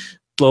just the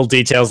little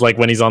details, like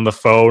when he's on the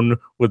phone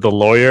with the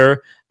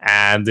lawyer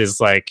and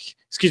is like,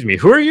 excuse me,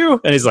 who are you?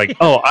 And he's like,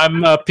 oh,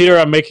 I'm Peter,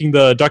 I'm making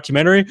the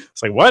documentary.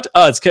 It's like, what?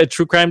 Oh, it's a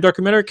true crime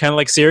documentary, kind of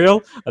like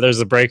Serial. And there's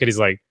a break and he's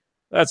like,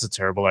 that's a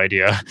terrible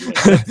idea.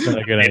 That's not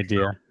a good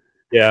idea.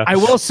 Yeah. I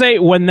will say,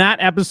 when that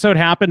episode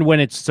happened, when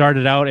it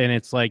started out and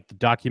it's like the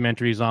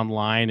documentary's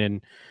online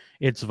and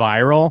it's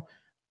viral,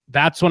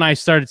 that's when I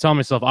started telling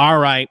myself, all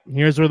right,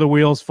 here's where the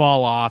wheels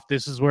fall off.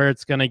 This is where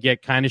it's going to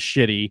get kind of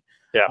shitty.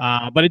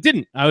 Yeah. But it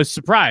didn't. I was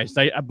surprised.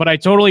 But I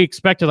totally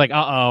expected, like,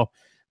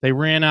 they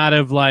ran out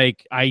of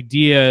like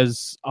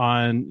ideas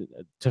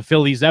to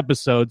fill these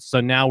episodes.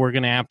 So now we're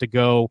going to have to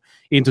go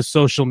into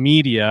social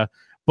media,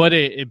 but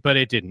it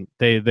didn't.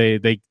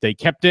 They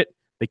kept it.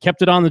 They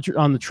kept it on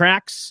the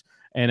tracks,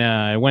 and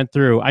it went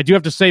through. I do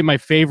have to say, my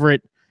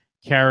favorite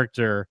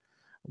character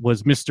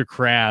was Mr.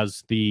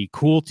 Kraz, the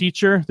cool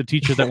teacher, the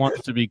teacher that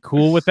wants to be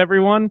cool with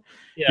everyone.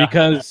 Yeah.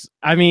 Because,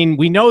 I mean,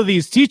 we know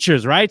these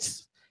teachers, right?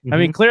 Mm-hmm. I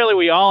mean, clearly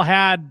we all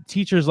had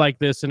teachers like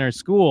this in our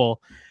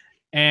school,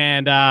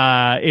 and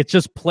it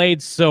just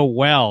played so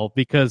well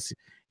because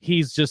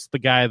he's just the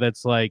guy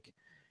that's like,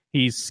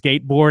 he's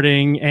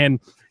skateboarding. And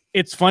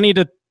it's funny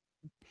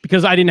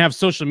because I didn't have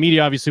social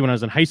media, obviously, when I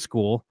was in high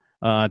school,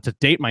 to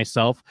date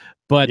myself,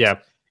 but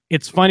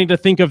it's funny to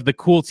think of the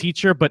cool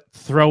teacher, but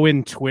throw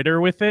in Twitter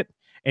with it.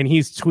 And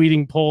he's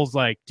tweeting polls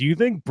like, do you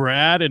think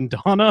Brad and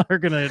Donna are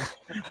going to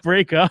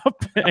break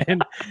up?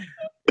 And,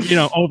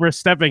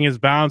 overstepping his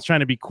bounds,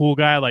 trying to be cool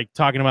guy, like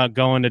talking about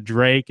going to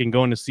Drake and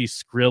going to see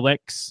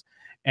Skrillex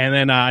And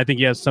then I think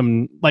he has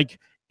some like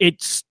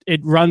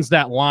it runs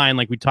that line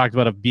like we talked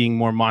about of being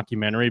more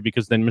mockumentary,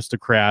 because then Mr.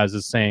 Kraz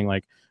is saying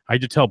like, I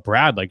had to tell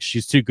Brad like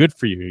she's too good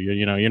for you.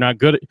 You're not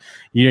good.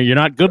 You're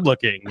not good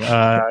looking.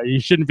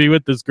 You shouldn't be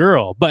with this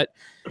girl. But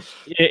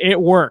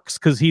it works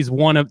because he's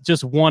one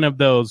of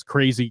those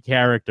crazy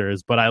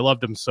characters. But I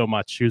loved him so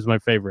much. He was my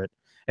favorite.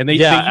 And they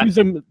use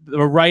him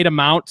the right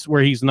amount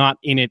where he's not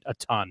in it a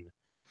ton.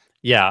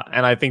 Yeah,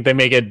 and I think they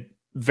make it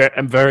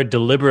a very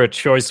deliberate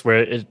choice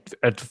where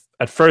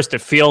at first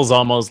it feels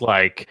almost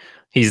like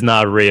he's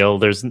not real.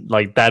 There's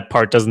like that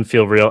part doesn't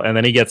feel real, and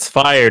then he gets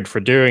fired for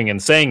doing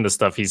and saying the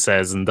stuff he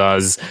says and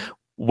does,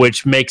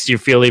 which makes you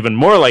feel even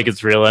more like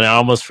it's real. And I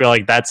almost feel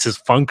like that's his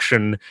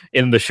function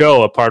in the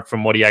show, apart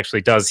from what he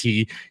actually does.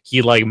 He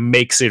like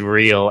makes it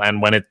real,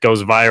 and when it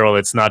goes viral,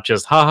 it's not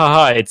just ha ha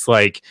ha. It's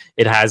like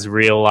it has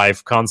real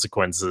life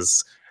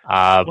consequences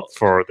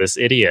for this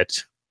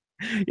idiot.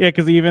 Yeah,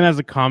 because he even has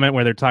a comment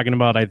where they're talking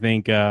about, I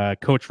think,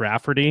 Coach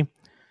Rafferty,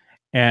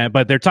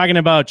 but they're talking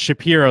about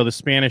Shapiro, the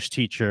Spanish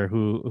teacher,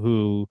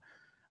 who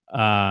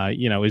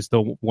is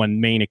the one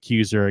main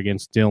accuser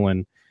against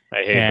Dylan. I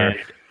hate her.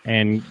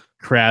 And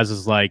Kraz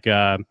is like,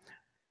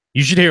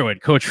 you should hear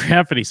what Coach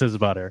Rafferty says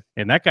about her.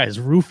 And that guy's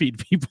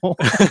roofied people.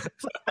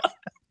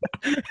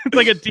 It's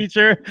like a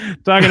teacher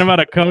talking about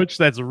a coach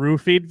that's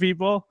roofied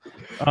people.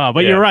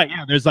 But you're right.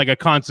 Yeah, there's like a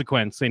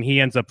consequence, and he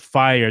ends up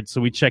fired.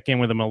 So we check in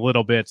with him a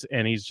little bit,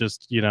 and he's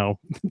just,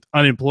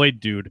 unemployed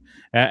dude,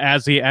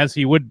 as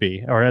he would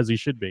be, or as he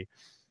should be.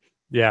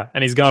 Yeah,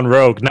 and he's gone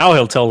rogue. Now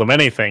he'll tell them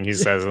anything, he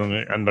says.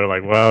 And they're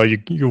like, well,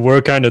 you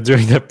were kind of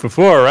doing that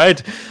before,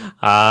 right?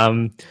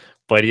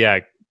 But yeah,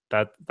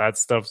 that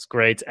stuff's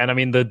great. And I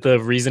mean, the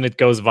reason it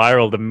goes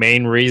viral, the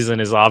main reason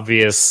is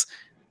obvious,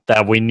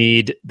 that we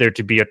need there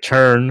to be a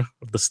turn.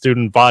 The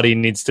student body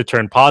needs to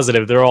turn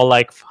positive. They're all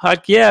like,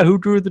 fuck yeah, who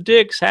drew the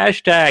dicks?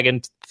 Hashtag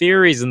and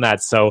theories and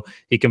that. So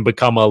he can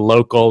become a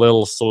local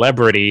little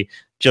celebrity,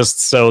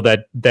 just so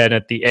that then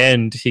at the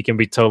end he can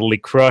be totally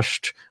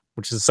crushed,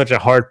 which is such a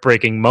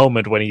heartbreaking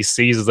moment when he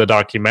sees the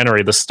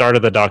documentary, the start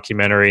of the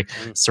documentary,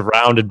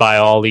 surrounded by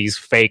all these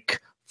fake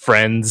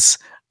friends,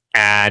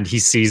 and he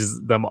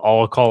sees them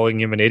all calling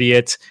him an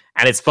idiot.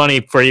 And it's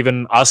funny for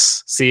even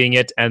us seeing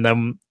it, and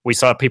then we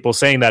saw people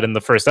saying that in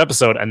the first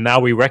episode, and now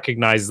we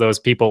recognize those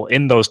people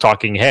in those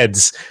talking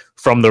heads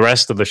from the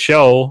rest of the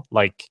show,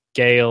 like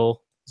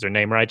Gail, is her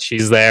name right?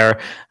 She's there,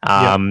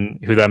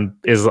 who then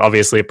is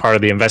obviously a part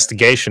of the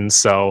investigation.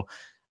 So,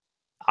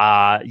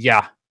 that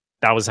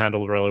was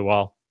handled really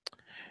well.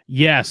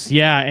 Yes,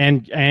 yeah,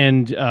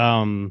 and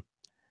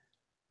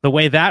the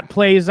way that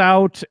plays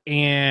out,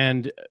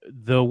 and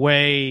the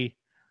way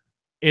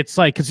it's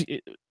like, because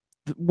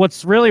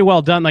what's really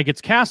well done, like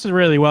it's casted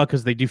really well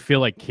because they do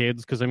feel like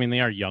kids, because I mean they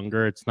are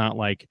younger. It's not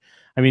like,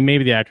 I mean,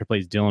 maybe the actor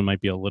plays Dylan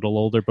might be a little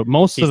older, but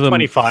most of them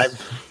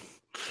 25.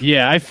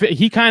 Yeah,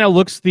 he kind of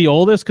looks the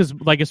oldest, because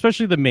like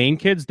especially the main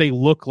kids, they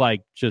look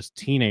like just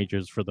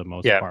teenagers for the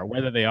most part.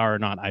 Whether they are or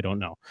not, I don't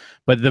know,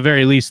 but at the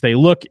very least they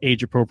look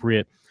age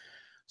appropriate.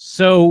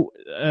 So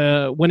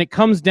when it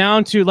comes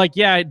down to like,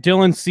 yeah,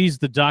 Dylan sees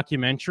the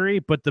documentary,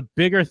 but the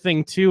bigger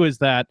thing too is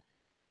that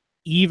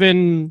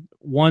even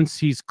once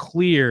he's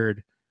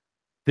cleared,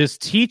 this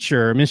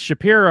teacher, Miss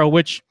Shapiro,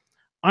 which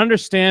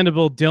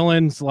understandable,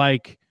 Dylan's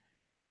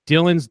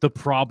the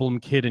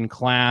problem kid in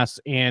class,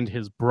 and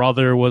his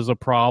brother was a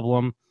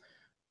problem,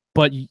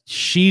 but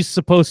she's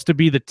supposed to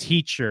be the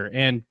teacher.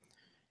 And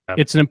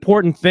it's an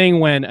important thing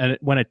when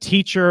a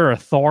teacher or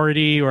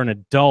authority or an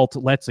adult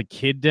lets a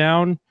kid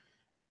down.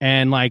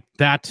 And like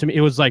that, to me,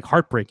 it was like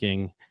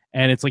heartbreaking.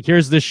 And it's like,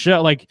 here's this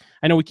show. Like,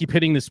 I know we keep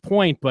hitting this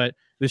point, but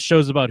this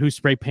show's about who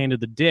spray painted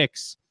the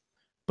dicks.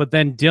 But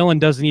then Dylan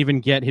doesn't even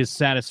get his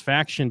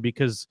satisfaction,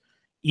 because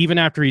even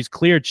after he's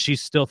cleared, she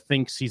still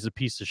thinks he's a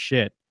piece of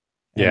shit.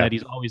 And that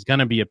he's always going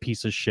to be a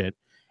piece of shit.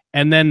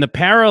 And then the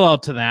parallel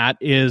to that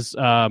is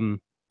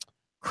Krista,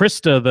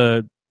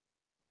 the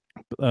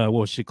what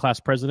was she, class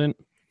president?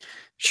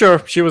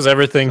 Sure, she was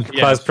everything.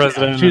 Class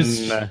president. She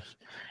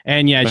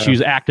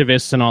was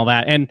activist and all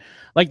that. And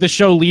like the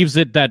show leaves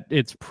it that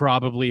it's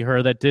probably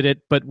her that did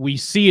it, but we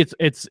see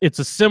it's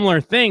a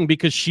similar thing,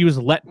 because she was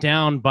let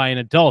down by an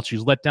adult. She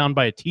was let down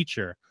by a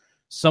teacher,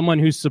 someone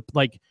who's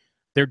like,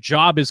 their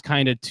job is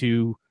kind of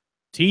to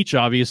teach,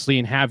 obviously,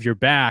 and have your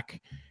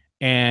back.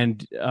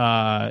 And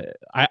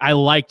I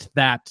liked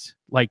that.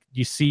 Like,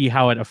 you see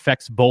how it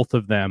affects both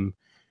of them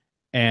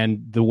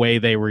and the way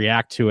they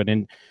react to it.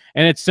 And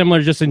it's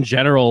similar just in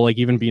general, like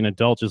even being an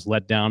adult, just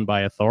let down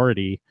by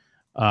authority.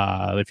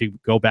 If you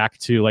go back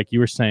to, like you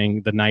were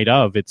saying, the night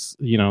of, it's,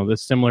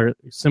 the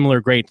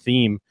similar great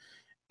theme.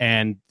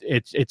 And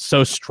it's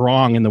so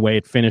strong in the way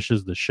it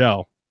finishes the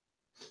show.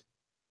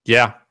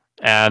 Yeah.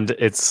 And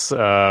it's,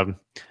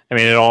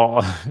 it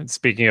all,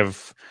 speaking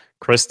of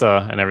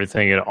Krista and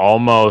everything, it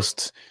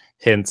almost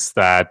hints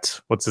that,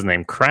 what's his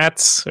name,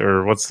 Kratz,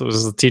 or what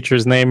was the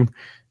teacher's name?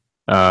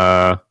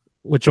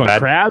 Which one?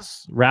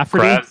 Kraz?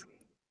 Rafferty? Kraz?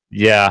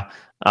 Yeah,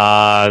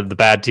 the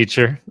bad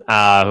teacher,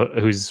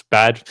 who's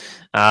bad.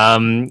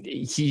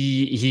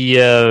 He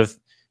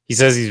he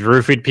says he's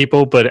roofied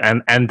people, but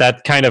and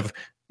that kind of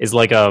is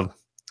like a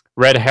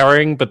red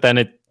herring. But then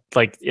it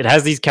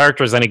has these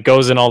characters and it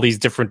goes in all these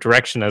different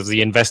directions as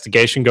the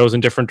investigation goes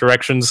in different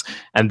directions,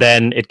 and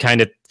then it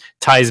kind of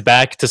ties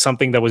back to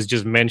something that was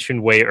just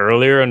mentioned way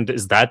earlier, and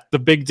is that the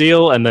big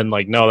deal? And then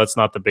like, no, that's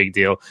not the big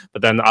deal,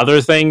 but then other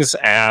things,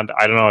 and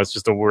I don't know, it's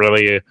just a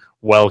really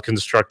well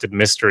constructed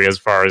mystery as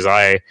far as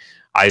I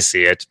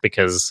see it,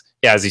 because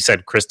yeah, as you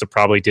said, Krista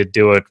probably did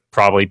do it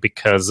probably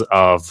because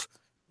of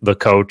the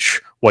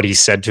coach, what he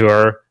said to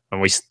her,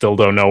 and we still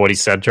don't know what he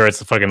said to her. It's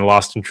the fucking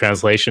lost in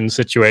translation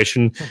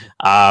situation,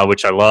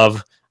 which I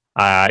love,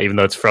 even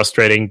though it's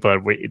frustrating.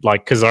 But we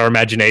like, because our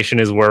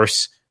imagination is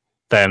worse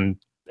than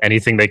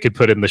anything they could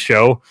put in the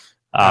show.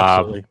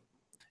 Absolutely.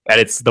 And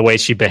it's the way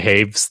she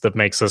behaves that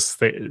makes us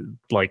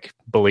like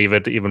believe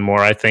it even more,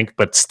 I think.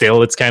 But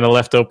still, it's kind of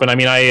left open. I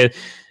mean,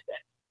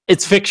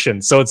 it's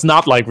fiction, so it's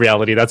not like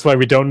reality. That's why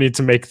we don't need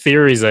to make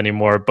theories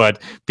anymore.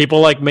 But people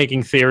like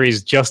making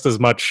theories just as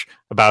much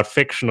about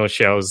fictional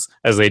shows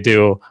as they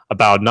do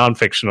about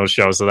non-fictional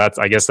shows. So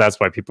I guess that's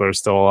why people are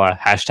still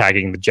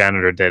hashtagging the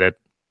janitor did it.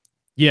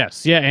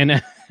 Yes, yeah,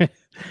 and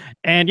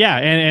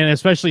and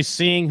especially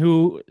seeing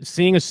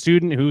a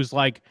student who's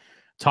like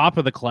top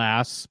of the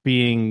class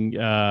being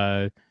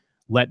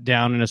let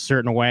down in a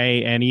certain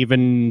way, and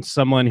even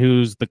someone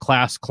who's the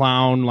class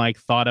clown, like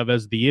thought of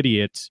as the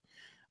idiot.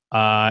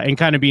 And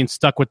kind of being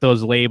stuck with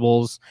those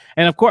labels.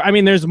 And of course, I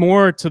mean, there's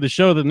more to the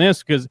show than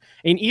this, because,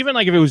 and even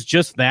like if it was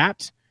just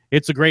that,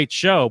 it's a great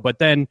show. But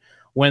then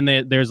when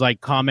there's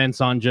like comments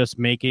on just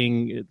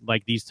making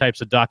like these types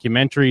of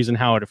documentaries and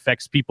how it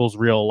affects people's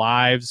real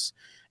lives,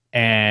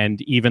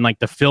 and even like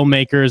the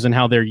filmmakers and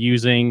how they're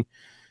using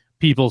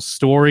people's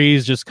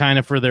stories just kind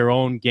of for their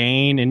own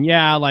gain. And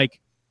yeah, like,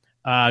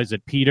 is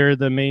it Peter,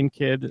 the main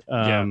kid?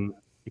 Yeah.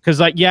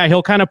 Because like, yeah,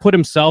 he'll kind of put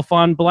himself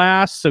on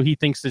blast, so he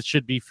thinks it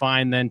should be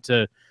fine then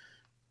to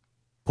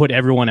put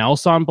everyone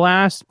else on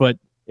blast. But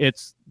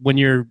it's when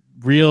you're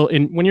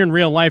in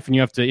real life and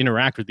you have to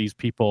interact with these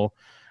people,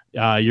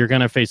 you're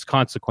gonna face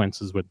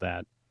consequences with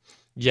that.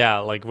 Yeah,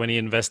 like when he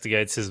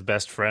investigates his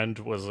best friend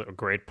was a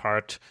great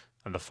part,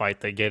 and the fight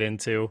they get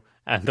into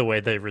and the way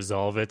they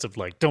resolve it of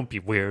like, don't be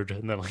weird,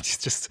 and then like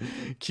just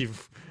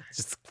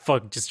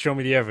show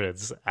me the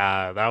evidence.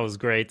 That was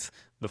great.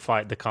 The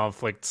fight, the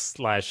conflict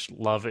slash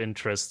love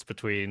interest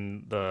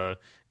between the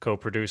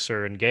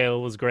co-producer and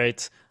Gale was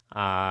great,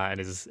 and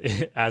his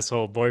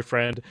asshole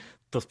boyfriend.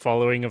 The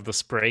following of the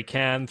spray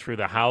can through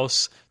the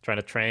house, trying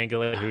to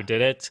triangulate who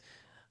did it.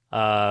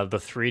 The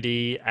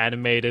 3D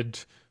animated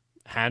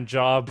hand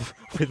job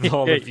with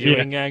all the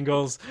viewing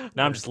angles.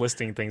 Now I'm just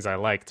listing things I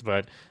liked,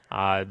 but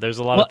there's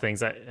a lot of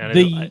things that.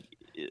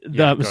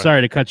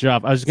 Sorry to cut you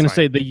off. I was going to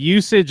say the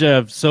usage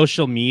of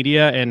social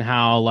media and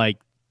how like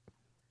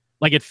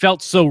it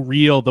felt so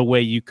real, the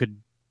way you could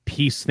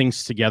piece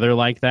things together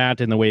like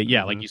that, and the way,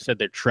 yeah, like you said,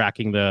 they're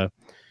tracking the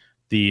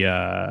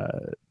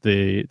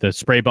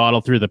spray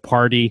bottle through the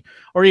party,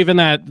 or even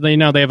that they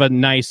have a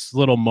nice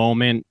little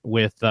moment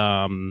with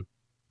the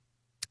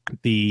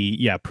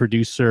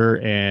producer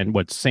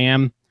and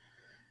Sam,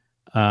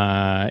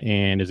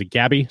 and is it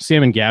Gabby?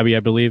 Sam and Gabby, I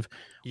believe,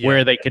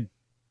 where they could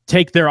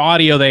take their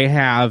audio they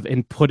have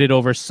and put it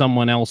over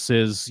someone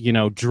else's,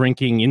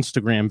 drinking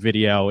Instagram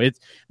video. It's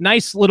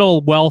nice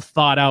little well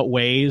thought out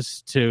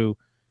ways to,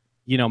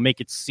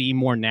 make it seem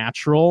more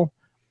natural.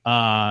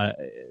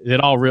 It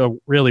all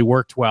really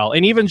worked well.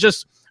 And even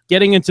just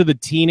getting into the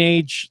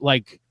teenage,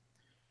 like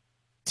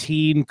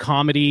teen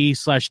comedy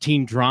 /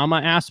 teen drama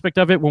aspect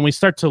of it, when we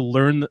start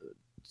to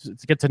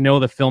get to know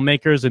the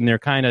filmmakers, and they're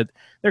kind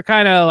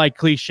of like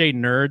cliche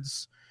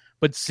nerds,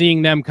 but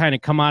seeing them kind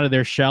of come out of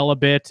their shell a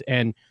bit,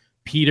 and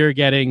Peter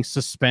getting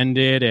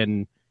suspended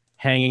and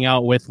hanging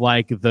out with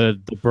like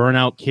the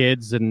burnout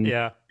kids, and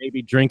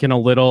maybe drinking a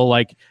little,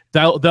 like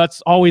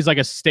that's always like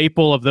a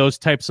staple of those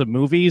types of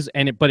movies.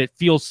 But it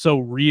feels so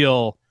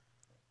real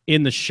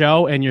in the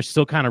show, and you're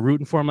still kind of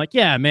rooting for him. Like,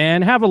 yeah,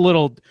 man,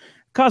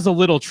 cause a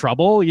little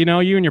trouble, you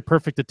and your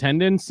perfect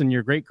attendance and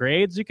your great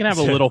grades, you can have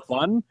a little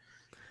fun.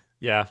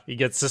 Yeah, he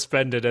gets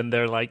suspended, and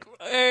they're like,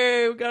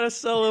 "Hey, we gotta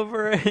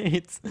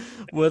celebrate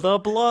with a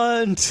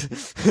blunt."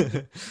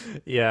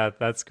 Yeah,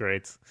 that's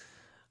great.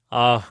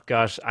 Oh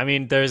gosh, I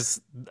mean, there's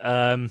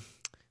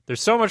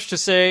so much to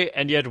say,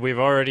 and yet we've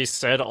already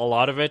said a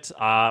lot of it.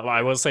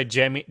 I will say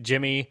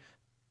Jimmy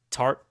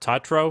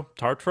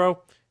Tartro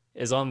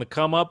is on the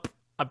come up.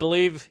 I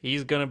believe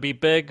he's gonna be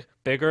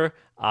bigger.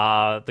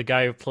 The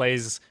guy who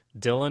plays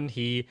Dylan,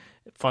 he,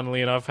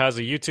 funnily enough, has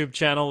a YouTube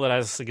channel that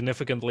has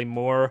significantly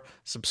more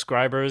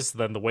subscribers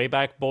than the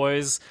Wayback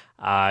Boys.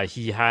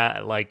 He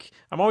had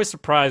I'm always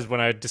surprised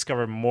when I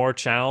discover more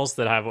channels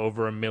that have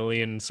over 1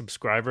 million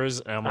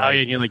subscribers. And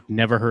I'm you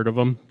never heard of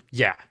them?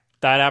 Yeah,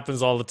 that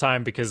happens all the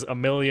time because a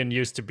million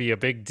used to be a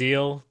big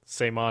deal.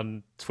 Same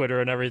on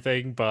Twitter and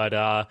everything.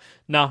 But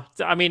no,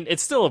 I mean,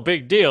 it's still a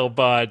big deal,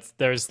 but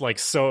there's we're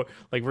so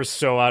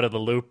out of the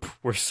loop.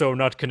 We're so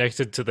not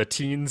connected to the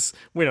teens.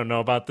 We don't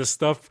know about this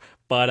stuff.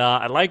 But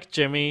I like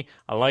Jimmy.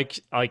 I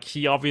like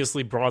he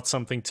obviously brought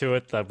something to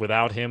it that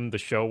without him the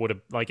show would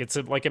have it's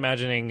like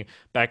imagining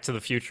Back to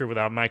the Future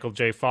without Michael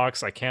J.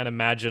 Fox. I can't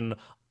imagine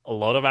a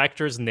lot of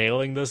actors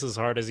nailing this as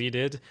hard as he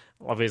did.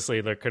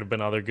 Obviously, there could have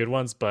been other good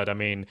ones, but I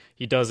mean,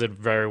 he does it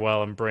very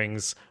well and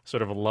brings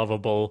sort of a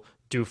lovable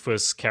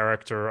doofus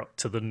character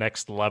to the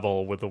next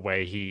level with the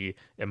way he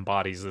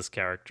embodies this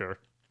character.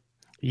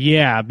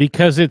 Yeah,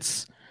 because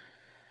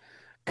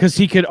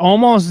he could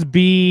almost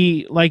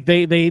be like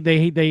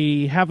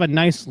they have a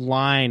nice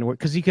line where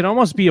because he could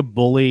almost be a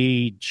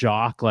bully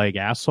jock like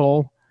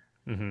asshole.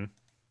 Mm-hmm.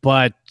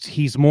 But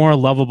he's more a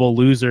lovable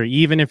loser.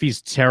 Even if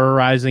he's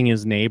terrorizing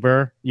his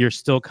neighbor, you're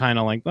still kind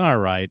of like, all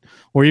right.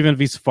 Or even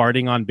if he's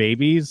farting on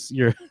babies,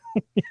 you're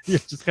you're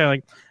just kind of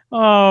like,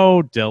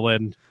 oh,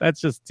 Dylan. That's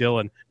just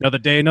Dylan. Another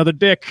day, another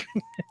dick.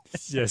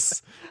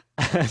 Yes.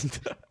 And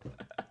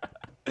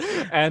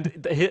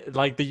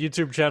the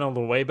YouTube channel,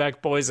 The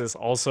Wayback Boys, is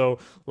also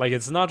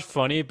it's not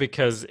funny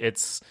because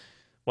it's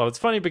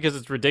funny because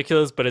it's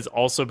ridiculous, but it's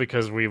also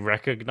because we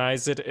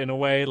recognize it in a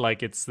way.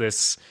 Like it's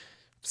this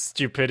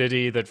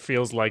stupidity that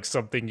feels like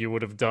something you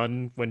would have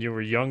done when you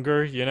were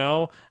younger,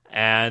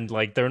 and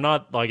they're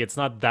not it's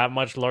not that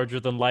much larger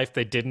than life.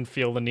 They didn't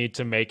feel the need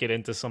to make it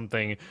into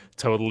something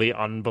totally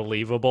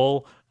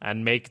unbelievable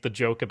and make the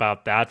joke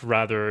about that.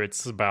 Rather,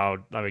 it's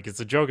about it's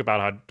a joke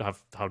about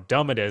how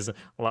dumb it is.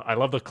 I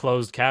love the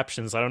closed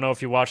captions. I don't know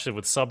if you watched it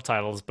with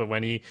subtitles, but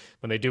when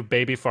they do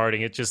baby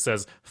farting, it just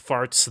says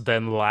farts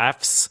then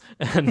laughs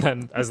and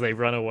then as they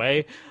run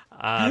away.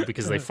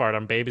 Because they fart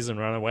on babies and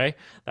run away.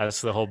 That's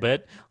the whole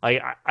bit.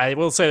 I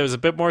will say there's a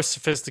bit more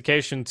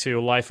sophistication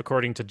to Life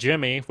According to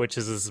Jimmy, which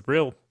is his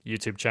real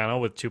YouTube channel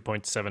with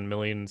 2.7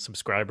 million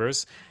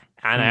subscribers.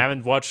 And I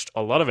haven't watched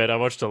a lot of it. I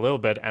watched a little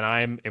bit, and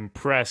I'm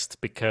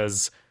impressed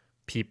because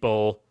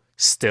people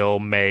still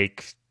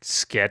make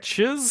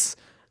sketches.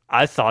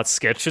 I thought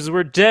sketches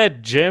were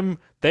dead, Jim.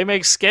 They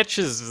make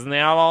sketches, and they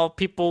have all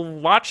people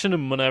watching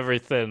them and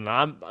everything.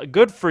 I'm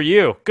good for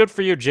you. Good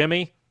for you,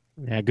 Jimmy.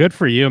 Yeah, good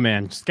for you,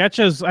 man.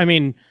 Sketches, I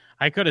mean,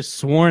 I could have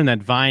sworn that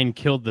Vine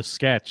killed the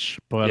sketch,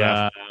 but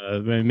Yeah.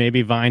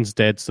 Maybe Vine's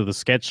dead, so the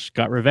sketch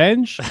got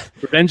revenge.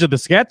 Revenge of the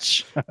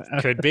sketch.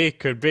 Could be.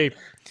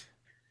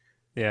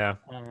 Yeah.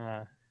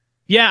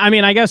 Yeah, I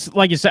mean, I guess,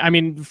 like you said, I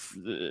mean,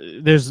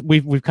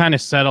 we've kind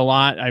of said a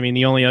lot. I mean,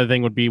 the only other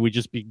thing would be we'd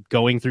just be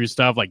going through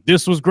stuff like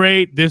this was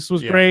great, this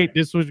was great,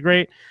 this was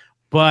great,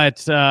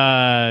 but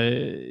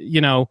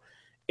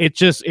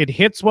it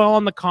hits well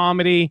on the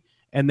comedy.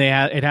 And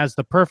it has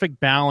the perfect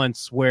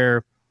balance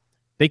where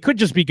they could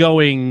just be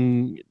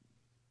going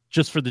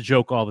just for the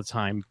joke all the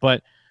time,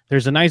 but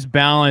there's a nice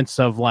balance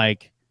of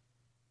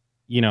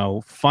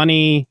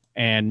funny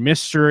and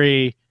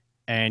mystery,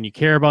 and you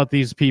care about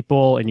these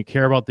people and you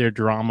care about their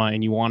drama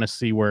and you want to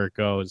see where it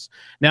goes.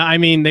 Now, I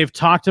mean, they've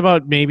talked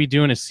about maybe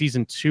doing a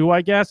season 2,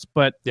 I guess,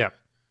 but yeah,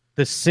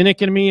 the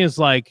cynic in me is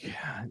like,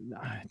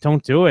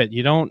 don't do it.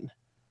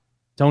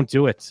 Don't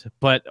do it.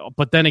 But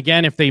then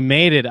again, if they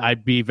made it,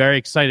 I'd be very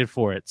excited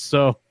for it.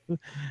 So,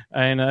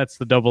 I know that's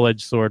the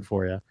double-edged sword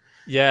for you.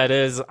 Yeah, it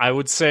is. I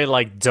would say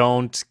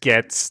don't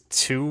get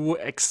too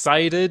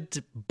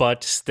excited,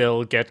 but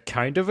still get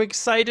kind of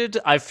excited.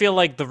 I feel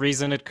like the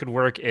reason it could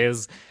work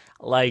is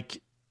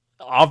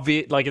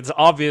it's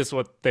obvious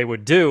what they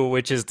would do,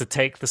 which is to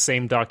take the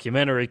same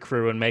documentary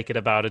crew and make it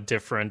about a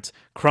different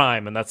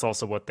crime, and that's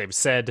also what they've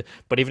said.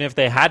 But even if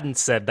they hadn't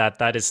said that,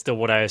 that is still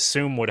what I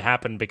assume would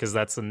happen because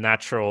that's a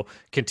natural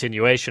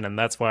continuation, and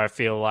that's why I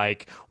feel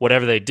like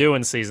whatever they do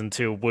in season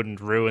 2 wouldn't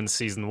ruin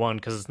season 1,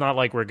 because it's not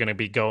like we're going to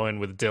be going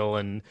with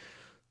Dylan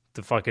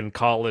to fucking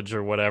college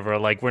or whatever.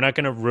 We're not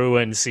going to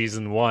ruin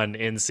season 1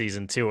 in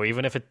season 2,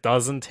 even if it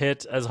doesn't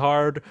hit as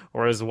hard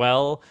or as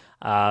well.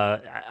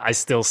 I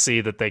still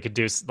see that they could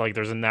do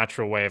there's a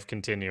natural way of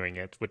continuing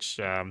it, which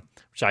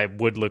I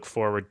would look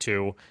forward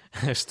to.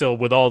 Still,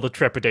 with all the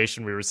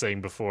trepidation we were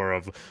saying before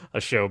of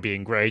a show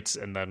being great,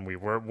 and then we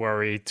weren't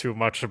worried too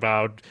much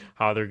about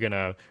how they're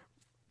gonna,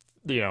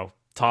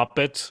 top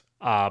it.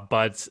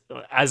 But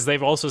as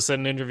they've also said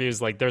in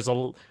interviews,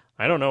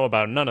 I don't know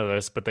about none of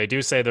this, but they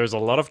do say there's a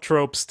lot of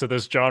tropes to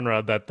this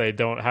genre that they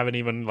haven't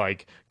even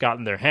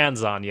gotten their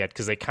hands on yet,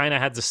 because they kind of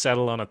had to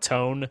settle on a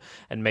tone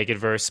and make it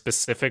very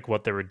specific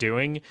what they were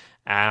doing.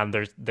 And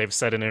they've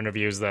said in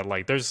interviews that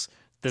there's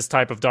this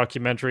type of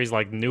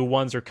documentaries, new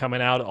ones are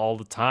coming out all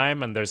the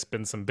time, and there's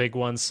been some big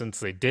ones since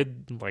they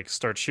did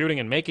start shooting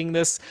and making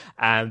this,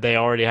 and they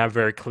already have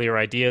very clear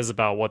ideas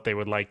about what they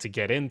would like to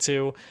get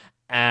into.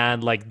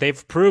 And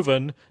they've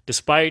proven,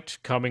 despite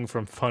coming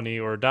from Funny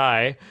or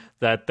Die,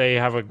 that they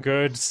have a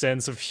good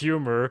sense of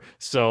humor.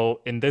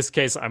 So in this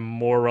case, I'm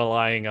more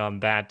relying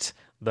on that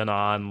than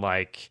on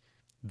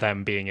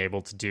them being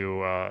able to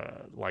do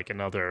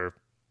another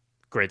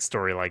great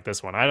story like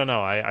this one. I don't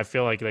know. I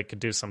feel like they could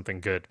do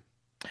something good.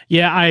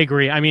 Yeah, I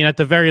agree. I mean, at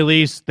the very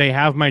least, they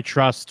have my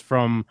trust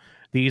from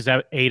these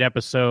 8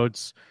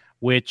 episodes,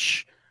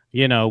 which,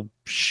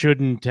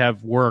 shouldn't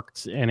have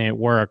worked, and it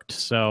worked.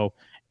 So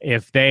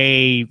if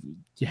they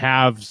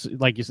have,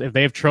 like you said, if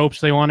they have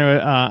tropes they want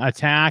to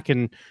attack,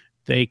 and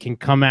they can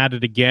come at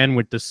it again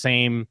with the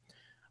same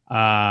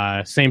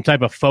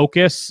type of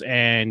focus,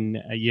 and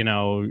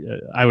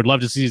I would love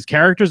to see these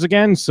characters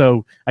again.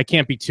 So I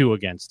can't be too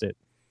against it.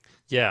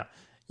 Yeah.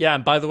 Yeah,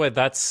 and by the way,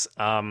 that's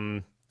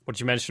what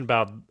you mentioned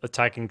about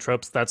attacking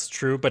tropes, that's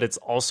true, but it's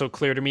also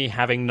clear to me,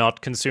 having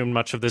not consumed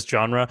much of this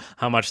genre,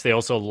 how much they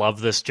also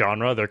love this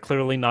genre. They're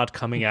clearly not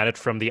coming at it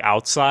from the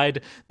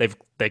outside.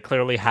 They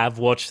clearly have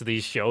watched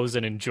these shows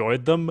and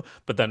enjoyed them,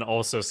 but then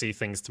also see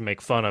things to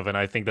make fun of. And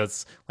I think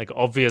that's like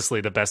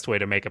obviously the best way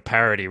to make a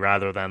parody,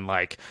 rather than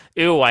like,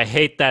 ew, I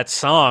hate that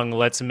song,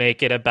 let's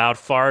make it about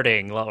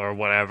farting or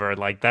whatever.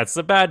 Like, that's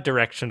a bad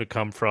direction to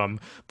come from.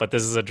 But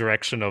this is a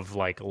direction of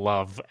like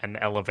love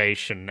and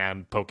elevation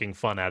and poking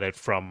fun at it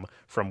from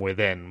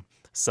within.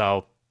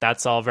 So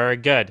that's all very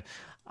good.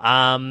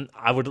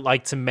 I would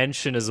like to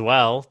mention as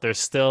well, there's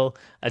still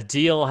a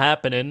deal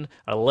happening,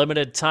 a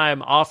limited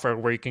time offer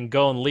where you can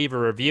go and leave a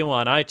review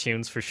on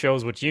iTunes for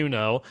Shows What You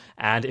Know.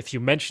 And if you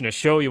mention a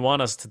show you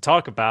want us to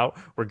talk about,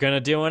 we're going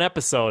to do an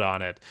episode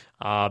on it.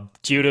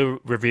 Due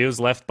to reviews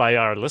left by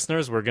our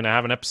listeners, we're going to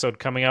have an episode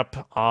coming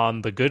up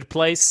on The Good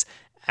Place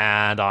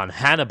and on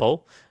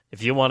Hannibal.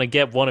 If you want to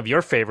get one of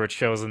your favorite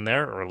shows in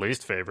there, or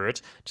least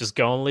favorite, just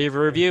go and leave a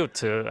review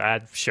to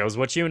add Shows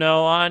What You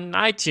Know on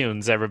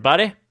iTunes,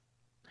 everybody.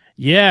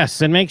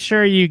 Yes, and make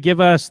sure you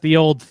give us the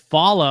old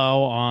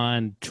follow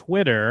on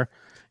Twitter.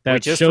 We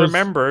just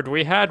remembered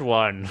we had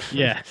one.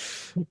 Yeah.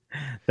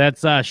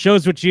 That's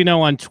Shows What You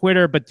Know on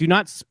Twitter, but do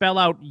not spell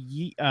out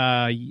YOU.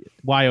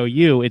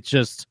 It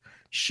just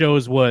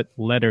shows what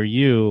letter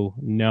you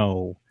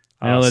know.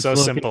 I know that's so a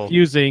little simple.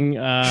 Confusing,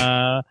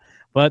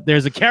 but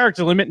there's a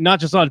character limit, not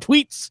just on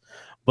tweets,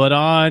 but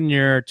on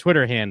your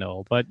Twitter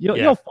handle. But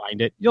you'll find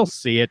it. You'll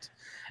see it.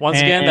 Once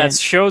again, that's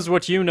Shows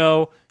What You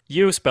Know,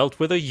 you spelt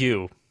with a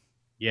U.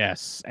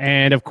 Yes.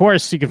 And of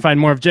course, you can find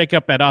more of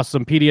Jacob at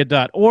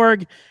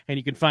awesomepedia.org, and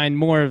you can find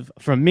more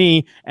from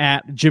me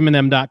at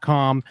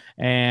jimandthem.com,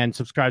 and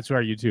subscribe to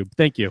our YouTube.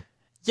 Thank you.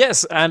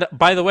 Yes, and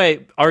by the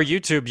way, our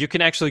YouTube, you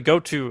can actually go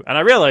to, and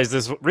I realized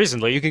this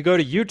recently, you can go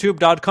to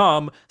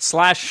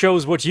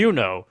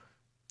youtube.com/showswhatyouKnow.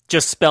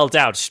 Just spelled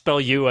out. Spell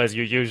you as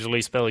you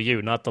usually spell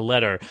you, not the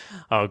letter.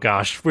 Oh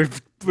gosh,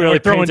 we've really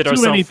painted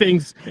ourselves. Too many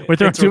things. We're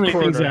throwing too many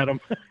things at them.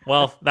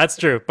 Well, that's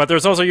true. But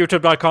there's also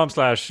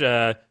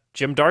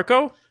youtube.com/Jim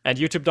Darko and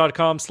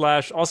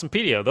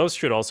youtube.com/Awesomepedia. Those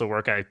should also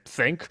work, I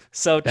think.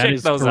 So check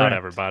those out,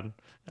 everybody.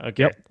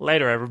 Okay,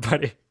 Later,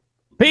 everybody.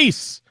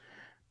 Peace.